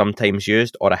wording that is sometimes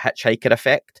used, or a hitchhiker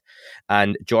effect?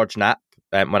 And George Knapp,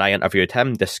 when I interviewed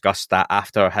him, discussed that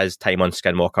after his time on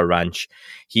Skinwalker Ranch,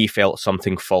 he felt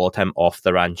something followed him off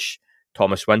the ranch.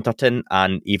 Thomas Winterton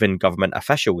and even government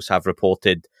officials have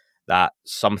reported that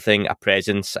something, a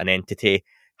presence, an entity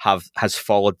has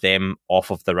followed them off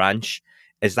of the ranch.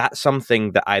 Is that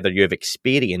something that either you've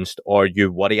experienced or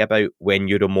you worry about when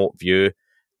you remote view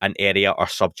an area or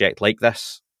subject like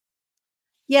this?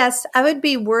 Yes, I would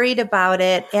be worried about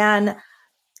it. And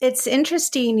it's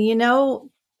interesting,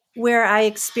 where I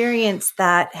experienced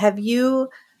that. Have you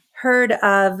heard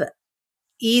of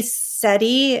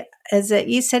ECETI? Is it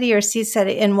ECETI or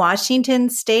CSETI in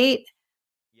Washington State?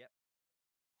 Yep.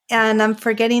 And I'm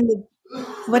forgetting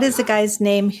what is the guy's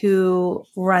name who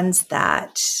runs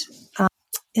that?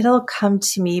 It'll come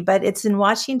to me, but it's in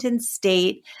Washington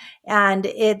State, and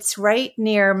it's right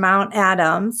near Mount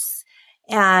Adams,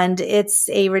 and it's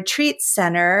a retreat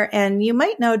center. And you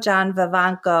might know John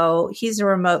Vivanco. He's a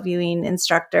remote viewing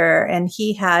instructor, and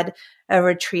he had a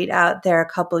retreat out there a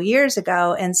couple years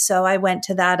ago. And so I went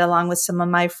to that along with some of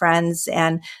my friends,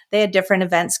 and they had different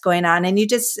events going on. And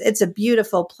it's a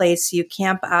beautiful place. You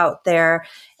camp out there,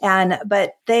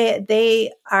 but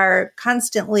they are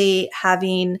constantly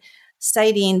having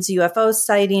sightings, UFO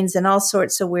sightings, and all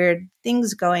sorts of weird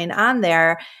things going on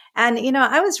there. And,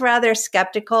 I was rather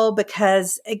skeptical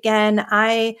because, again,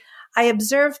 I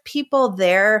observed people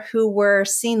there who were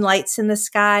seeing lights in the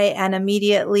sky and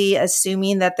immediately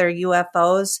assuming that they're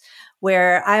UFOs,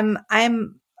 where I'm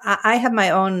I have my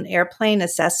own airplane, a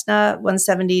Cessna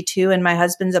 172, and my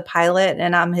husband's a pilot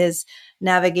and I'm his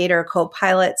navigator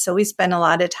co-pilot. So we spend a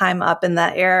lot of time up in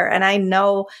the air and I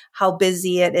know how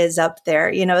busy it is up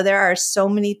there. There are so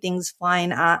many things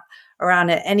flying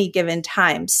around at any given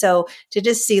time. So to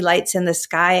just see lights in the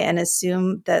sky and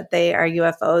assume that they are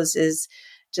UFOs is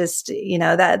just,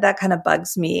 that kind of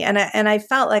bugs me. And I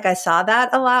felt like I saw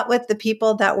that a lot with the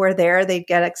people that were there. They'd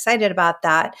get excited about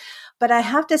that. But I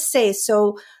have to say,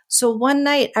 so one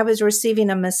night I was receiving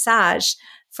a massage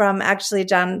from actually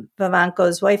John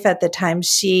Vivanco's wife at the time,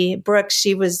 Brooke,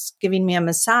 she was giving me a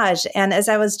massage. And as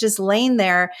I was just laying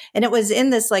there, and it was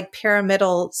in this like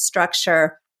pyramidal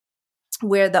structure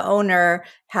where the owner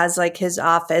has like his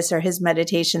office or his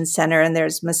meditation center and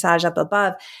there's massage up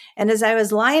above. And as I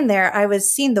was lying there, I was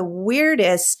seeing the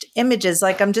weirdest images.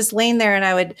 Like I'm just laying there and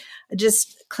I would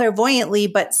just clairvoyantly,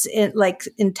 but in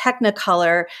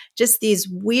Technicolor, just these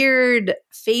weird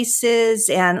faces.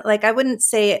 And like, I wouldn't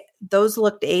say those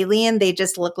looked alien. They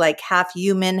just looked like half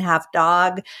human, half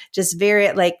dog, just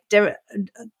very like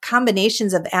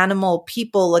combinations of animal,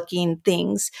 people looking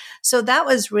things. So that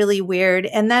was really weird.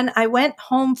 And then I went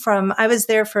home I was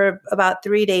there for about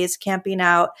 3 days camping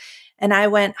out. And I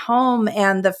went home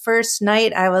and the first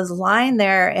night I was lying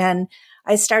there and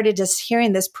I started just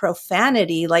hearing this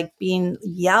profanity, like being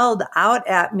yelled out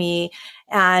at me.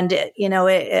 And,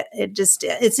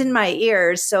 it's in my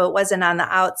ears. So it wasn't on the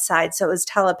outside. So it was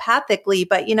telepathically,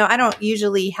 but, I don't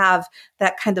usually have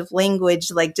that kind of language,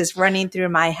 like just running through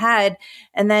my head.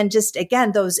 And then just,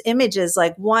 again, those images,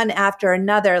 like one after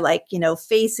another, like,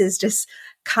 faces just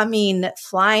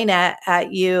flying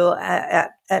at you,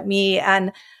 at me.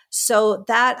 And so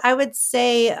that I would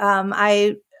say,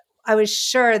 I was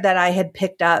sure that I had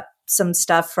picked up some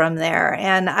stuff from there.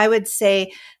 And I would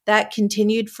say that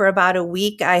continued for about a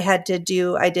week. I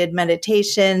did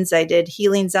meditations. I did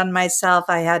healings on myself.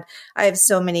 I have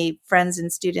so many friends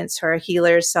and students who are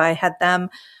healers. So I had them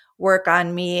work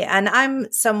on me. And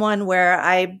I'm someone where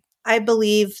I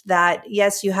believe that,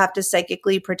 yes, you have to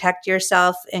psychically protect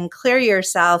yourself and clear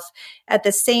yourself. At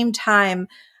the same time,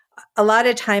 a lot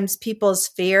of times people's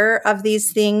fear of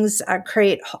these things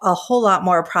create a whole lot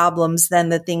more problems than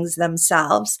the things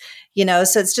themselves,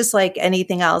 so it's just like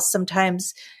anything else.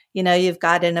 Sometimes, you've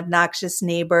got an obnoxious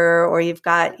neighbor or you've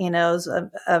got, you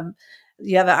have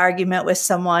an argument with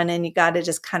someone and you got to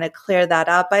just kind of clear that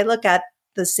up. I look at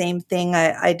the same thing.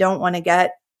 I don't want to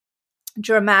get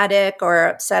dramatic or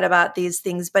upset about these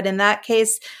things. But in that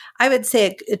case, I would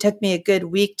say it took me a good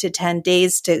week to 10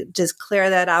 days to just clear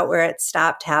that out where it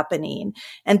stopped happening.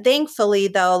 And thankfully,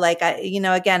 though,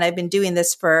 again, I've been doing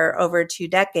this for over 2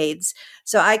 decades.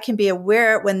 So I can be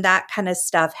aware when that kind of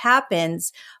stuff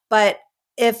happens. But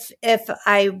if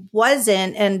I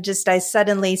wasn't and just I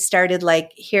suddenly started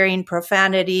like hearing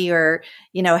profanity or,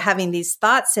 having these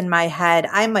thoughts in my head,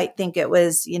 I might think it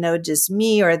was, just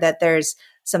me or that there's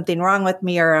something wrong with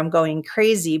me or I'm going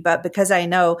crazy. But because I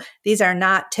know these are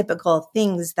not typical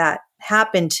things that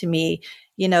happen to me,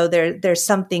 there's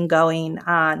something going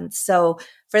on. So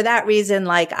for that reason,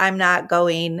 like I'm not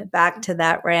going back to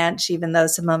that ranch, even though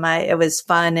it was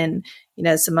fun and,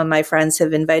 some of my friends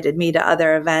have invited me to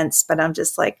other events, but I'm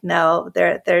just like, no,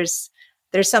 there's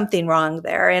something wrong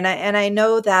there. And I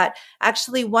know that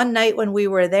actually one night when we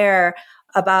were there,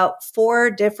 about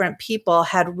 4 different people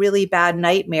had really bad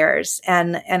nightmares.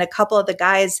 And a couple of the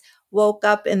guys woke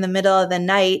up in the middle of the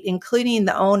night, including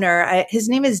the owner. His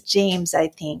name is James, I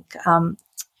think.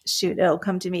 It'll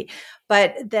come to me.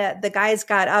 But the guys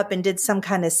got up and did some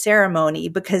kind of ceremony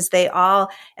because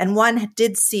and one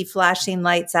did see flashing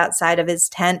lights outside of his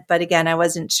tent. But again, I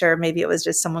wasn't sure. Maybe it was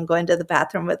just someone going to the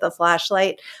bathroom with a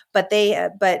flashlight. But they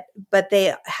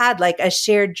had like a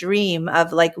shared dream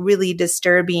of like really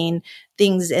disturbing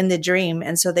things in the dream.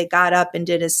 And so they got up and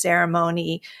did a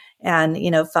ceremony and,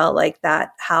 felt like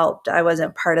that helped. I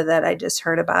wasn't part of that. I just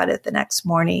heard about it the next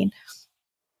morning.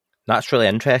 That's really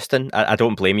interesting. I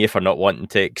don't blame you for not wanting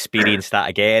to experience that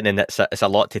again, and it's a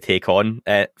lot to take on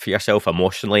for yourself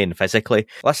emotionally and physically.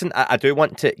 Listen, I do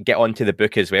want to get onto the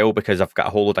book as well because I've got a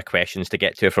whole load of questions to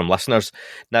get to from listeners.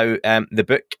 Now, the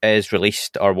book was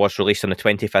released on the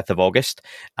 25th of August,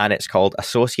 and it's called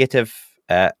Associative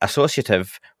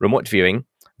Remote Viewing,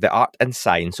 The Art and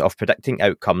Science of Predicting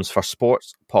Outcomes for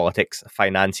Sports, Politics,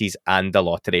 Finances, and the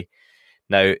Lottery.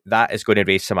 Now, that is going to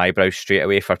raise some eyebrows straight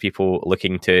away for people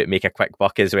looking to make a quick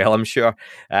buck as well, I'm sure.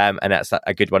 And that's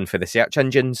a good one for the search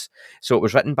engines. So it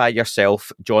was written by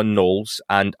yourself, John Knowles,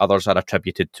 and others are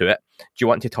attributed to it. Do you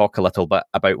want to talk a little bit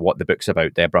about what the book's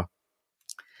about, Debra?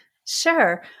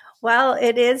 Sure. Well,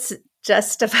 it is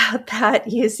just about that,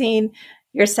 using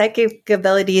your psychic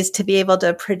abilities to be able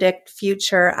to predict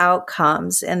future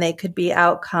outcomes. And they could be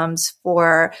outcomes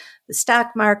for the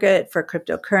stock market, for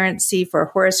cryptocurrency, for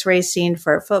horse racing,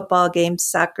 for football games,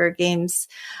 soccer games,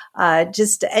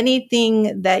 just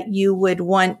anything that you would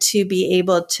want to be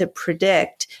able to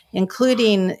predict,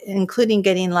 including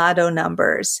getting lotto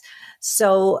numbers.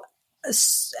 So,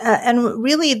 and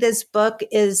really this book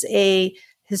is a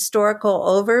historical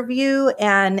overview,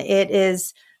 and it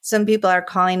is, some people are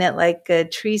calling it like a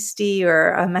treatise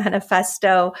or a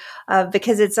manifesto,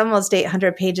 because it's almost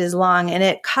 800 pages long, and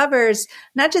it covers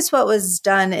not just what was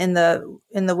done in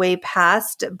the way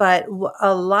past, but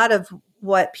a lot of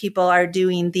what people are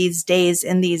doing these days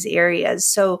in these areas.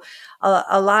 So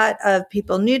a lot of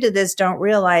people new to this don't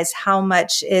realize how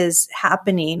much is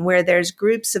happening, where there's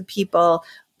groups of people,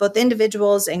 both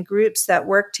individuals and groups, that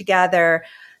work together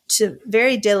to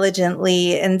very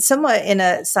diligently and somewhat in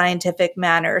a scientific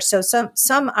manner. So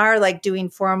some are like doing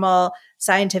formal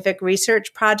scientific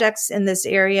research projects in this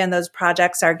area, and those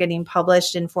projects are getting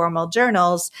published in formal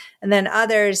journals. And then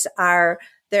others are,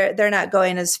 they're not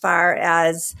going as far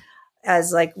as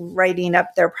like writing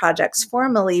up their projects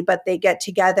formally, but they get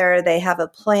together, they have a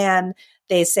plan,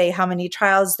 they say how many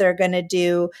trials they're going to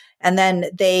do, and then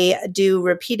they do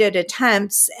repeated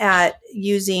attempts at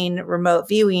using remote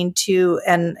viewing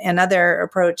and other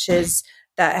approaches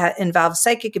that involve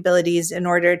psychic abilities in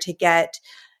order to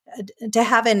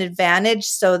have an advantage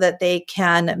so that they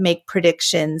can make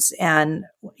predictions and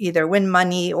either win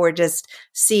money or just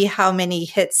see how many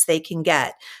hits they can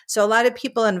get. So a lot of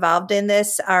people involved in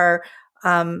this are,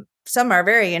 some are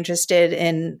very interested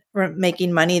in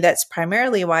making money. That's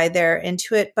primarily why they're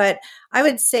into it. But I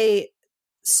would say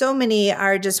so many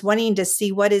are just wanting to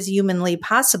see what is humanly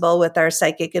possible with our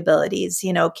psychic abilities.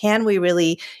 You know, can we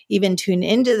really even tune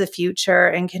into the future,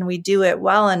 and can we do it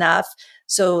well enough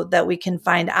so that we can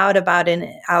find out about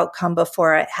an outcome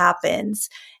before it happens?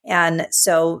 And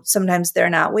so sometimes they're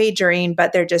not wagering,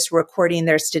 but they're just recording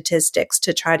their statistics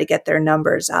to try to get their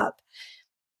numbers up.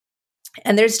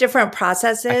 And there's different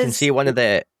processes. I can see one of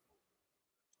the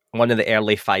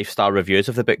early 5-star reviews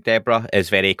of the book, Debra, is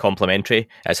very complimentary.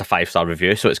 It's a 5-star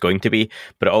review, so it's going to be,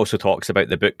 but it also talks about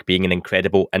the book being an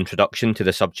incredible introduction to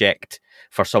the subject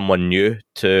for someone new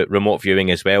to remote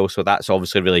viewing as well. So that's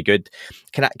obviously really good.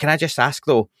 Can I just ask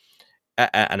though,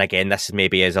 and again, this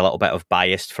maybe is a little bit of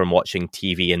biased from watching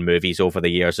TV and movies over the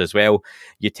years as well,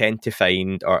 you tend to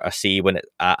find or see when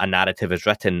a narrative is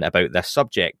written about this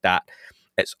subject that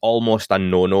it's almost a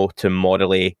no-no to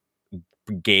morally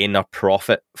gain or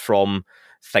profit from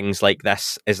things like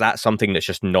this. Is that something that's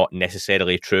just not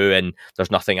necessarily true, and there's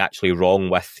nothing actually wrong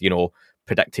with,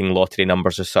 predicting lottery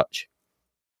numbers as such?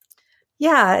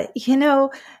 Yeah,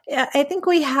 I think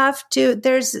we have to,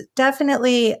 there's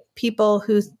definitely people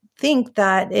who think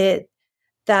that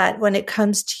when it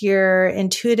comes to your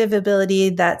intuitive ability,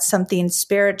 that's something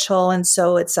spiritual, and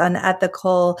so it's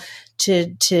unethical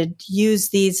to use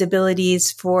these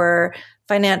abilities for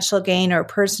financial gain or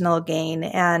personal gain.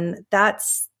 And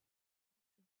that's,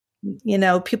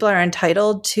 people are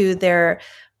entitled to their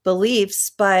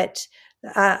beliefs, but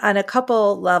on a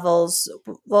couple levels.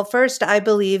 Well, first, I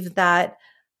believe that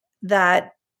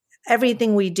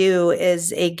everything we do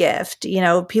is a gift.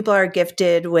 People are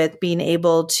gifted with being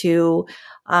able to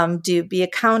be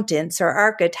accountants or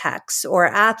architects or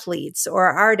athletes or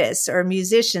artists or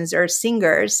musicians or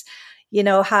singers.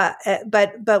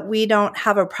 But we don't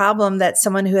have a problem that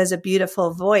someone who has a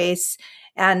beautiful voice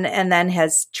and then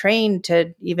has trained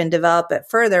to even develop it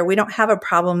further, we don't have a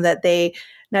problem that they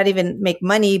not even make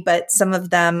money, but some of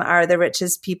them are the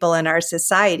richest people in our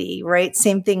society, right?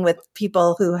 Same thing with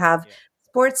people who have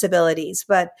sports abilities.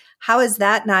 But how is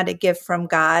that not a gift from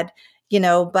God?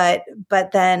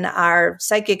 But then our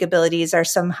psychic abilities are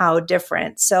somehow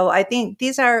different. So I think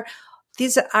these are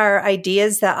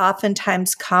ideas that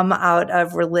oftentimes come out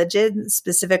of religion,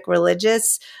 specific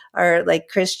religious or like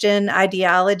Christian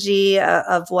ideology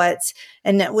of what's,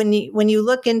 and when you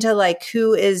look into like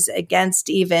who is against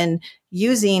even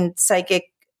using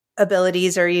psychic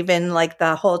abilities or even like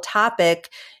the whole topic,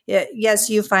 yes,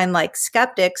 you find like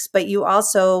skeptics, but you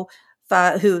also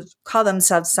who call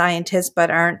themselves scientists, but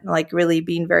aren't like really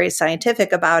being very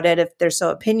scientific about it if they're so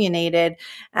opinionated.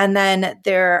 And then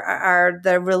there are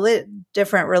the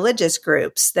different religious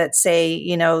groups that say,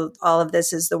 all of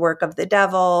this is the work of the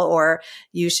devil, or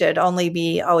you should only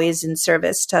be always in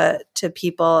service to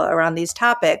people around these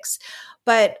topics.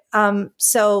 But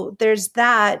so there's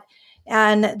that.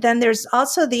 And then there's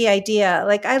also the idea,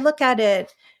 like I look at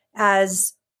it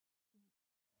as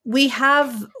we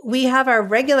have our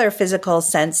regular physical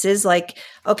senses, like,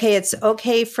 okay, it's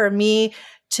okay for me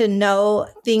to know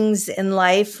things in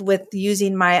life with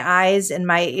using my eyes and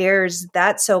my ears,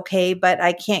 that's okay, but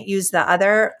I can't use the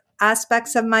other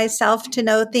aspects of myself to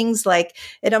know things. Like,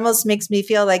 it almost makes me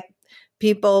feel like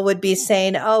people would be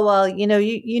saying, oh, well, you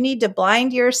need to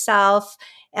blind yourself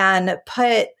and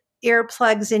put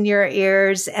earplugs in your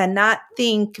ears and not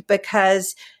think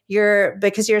because you're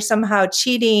somehow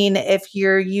cheating if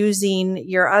you're using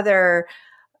your other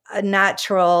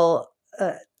natural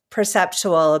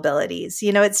perceptual abilities.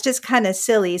 It's just kind of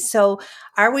silly. So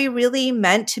are we really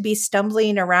meant to be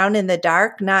stumbling around in the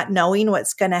dark, not knowing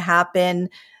what's going to happen,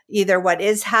 either what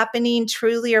is happening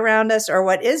truly around us or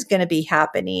what is going to be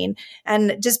happening?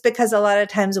 And just because a lot of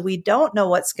times we don't know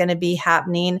what's going to be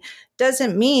happening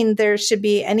doesn't mean there should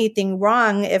be anything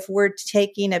wrong if we're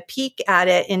taking a peek at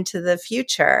it into the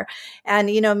future. And,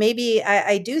 maybe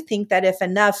I do think that if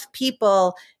enough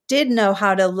people did know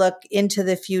how to look into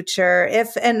the future,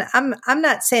 and I'm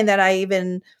not saying that I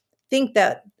even think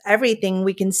that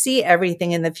we can see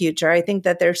everything in the future. I think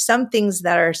that there's some things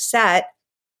that are set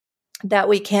that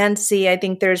we can see. I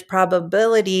think there's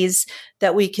probabilities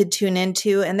that we could tune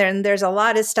into. And then there's a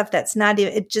lot of stuff that's not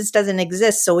even, it just doesn't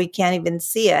exist. So we can't even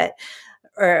see it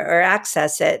or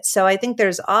access it. So I think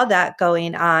there's all that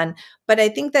going on. But I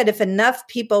think that if enough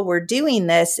people were doing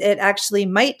this, it actually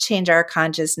might change our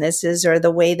consciousnesses or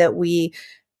the way that we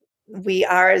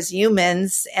are as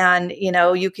humans. And,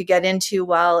 you could get into,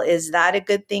 well, is that a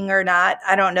good thing or not?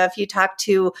 I don't know. If you talk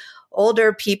to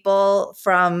older people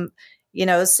from,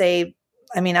 say,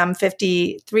 I'm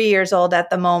 53 years old at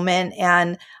the moment,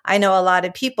 and I know a lot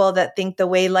of people that think the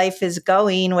way life is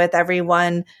going with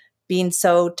everyone being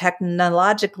so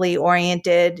technologically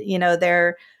oriented,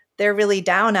 they're really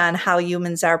down on how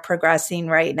humans are progressing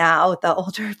right now, the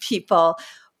older people.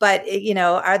 But,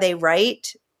 are they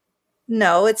right?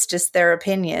 No, it's just their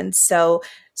opinions. So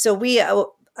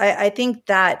I think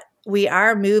that we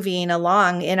are moving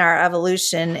along in our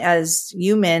evolution as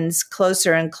humans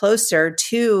closer and closer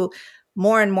to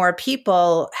more and more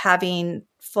people having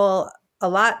a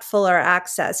lot fuller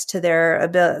access to their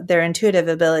intuitive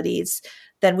abilities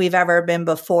than we've ever been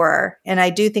before. And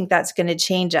I do think that's going to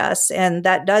change us. And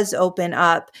that does open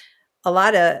up a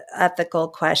lot of ethical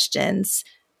questions,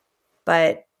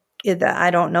 but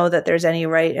I don't know that there's any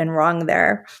right and wrong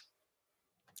there.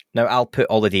 Now, I'll put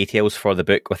all the details for the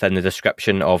book within the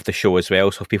description of the show as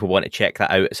well. So if people want to check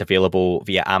that out, it's available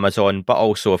via Amazon. But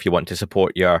also if you want to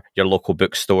support your local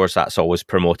bookstores, that's always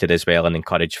promoted as well and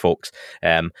encourage folks.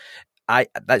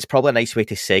 That's probably a nice way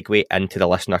to segue into the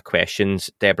listener questions,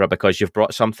 Debra, because you've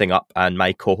brought something up, and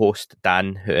my co-host,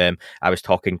 Dan, who I was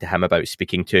talking to him about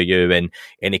speaking to you and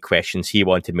any questions he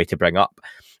wanted me to bring up.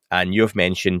 And you've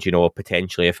mentioned,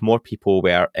 potentially if more people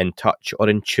were in touch or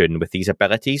in tune with these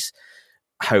abilities,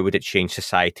 how would it change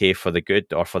society for the good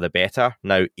or for the better?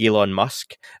 Now, Elon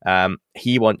Musk,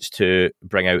 he wants to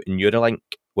bring out Neuralink,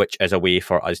 which is a way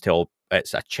for us to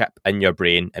it's a chip in your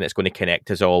brain and it's going to connect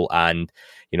us all, and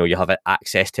you'll have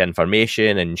access to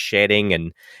information and sharing.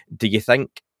 And do you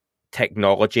think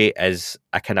technology is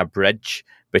a kind of bridge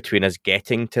between us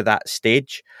getting to that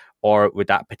stage, or would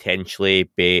that potentially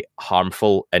be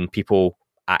harmful in people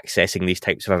accessing these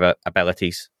types of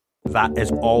abilities? That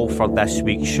is all for this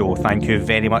week's show. Thank you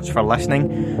very much for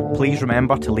listening. Please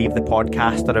remember to leave the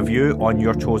podcast a review on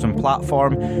your chosen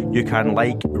platform. You can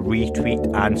like,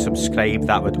 retweet and subscribe.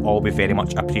 That would all be very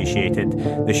much appreciated.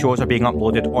 The shows are being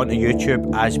uploaded onto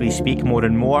YouTube as we speak more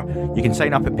and more. You can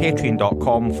sign up at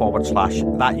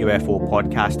patreon.com/That UFO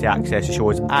podcast to access the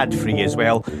shows ad-free as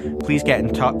well. Please get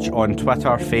in touch on Twitter,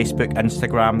 Facebook,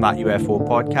 Instagram, That UFO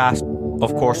podcast.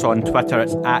 Of course, on Twitter,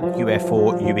 it's at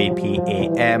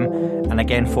UFOUAPAM. And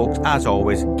again, folks, as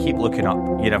always, keep looking up.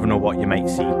 You never know what you might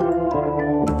see.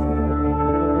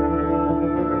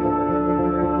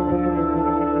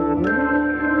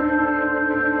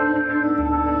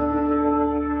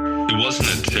 It wasn't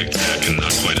a tic-tac and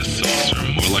not quite a saucer,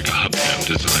 more like a hubcap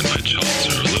designed by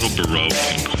Chaucer, a little baroque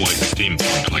and quite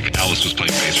steampunk, like Alice was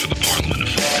playing bass for the Parliament of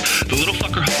Folk. The little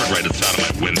fucker hovered right outside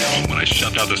of my window, and when I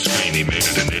shoved out the screen, he made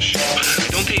it an issue. I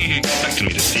don't think he expected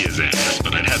me to see his ass,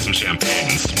 but I'd had some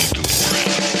champagne and smoked a little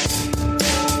around.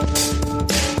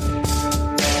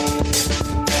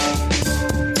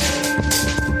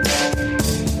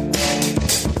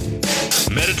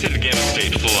 Meditative gamma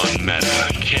state full on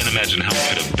meta. Can't imagine how it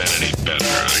could have been any better.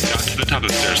 I got to the top of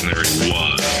the stairs and there he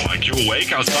was. Like, you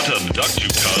awake? I was about to abduct you,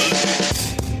 cuz.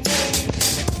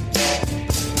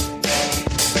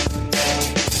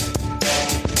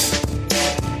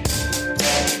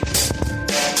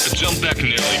 I jumped back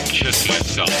and nearly kissed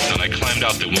myself, and I climbed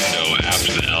out the window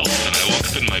after the elf, and I woke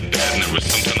up in my bed, and there was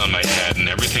something on my head, and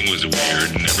everything was weird,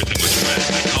 and everything was red.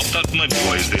 And I called out to my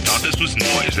boys. They thought this was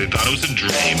noise. They thought it was a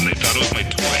dream. They thought it was my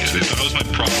toys. They thought it was my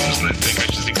problems, and they think I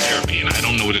should seek therapy, and I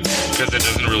don't know what it is, because it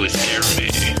doesn't really scare me.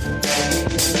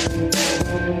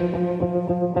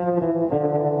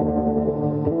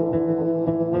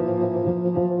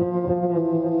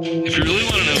 If you really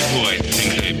want to know who I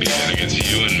think they be, I think it's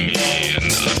you and me and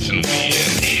us and we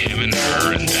and him and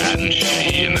her and that and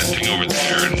she and that thing over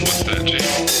there and what's that, Jake?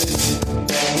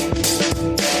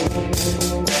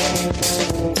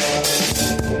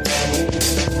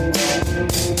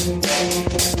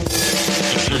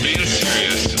 But for being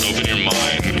serious, open your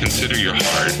mind, consider your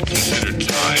heart, consider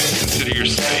time, consider your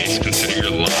space, consider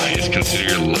your lies, consider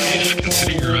your life.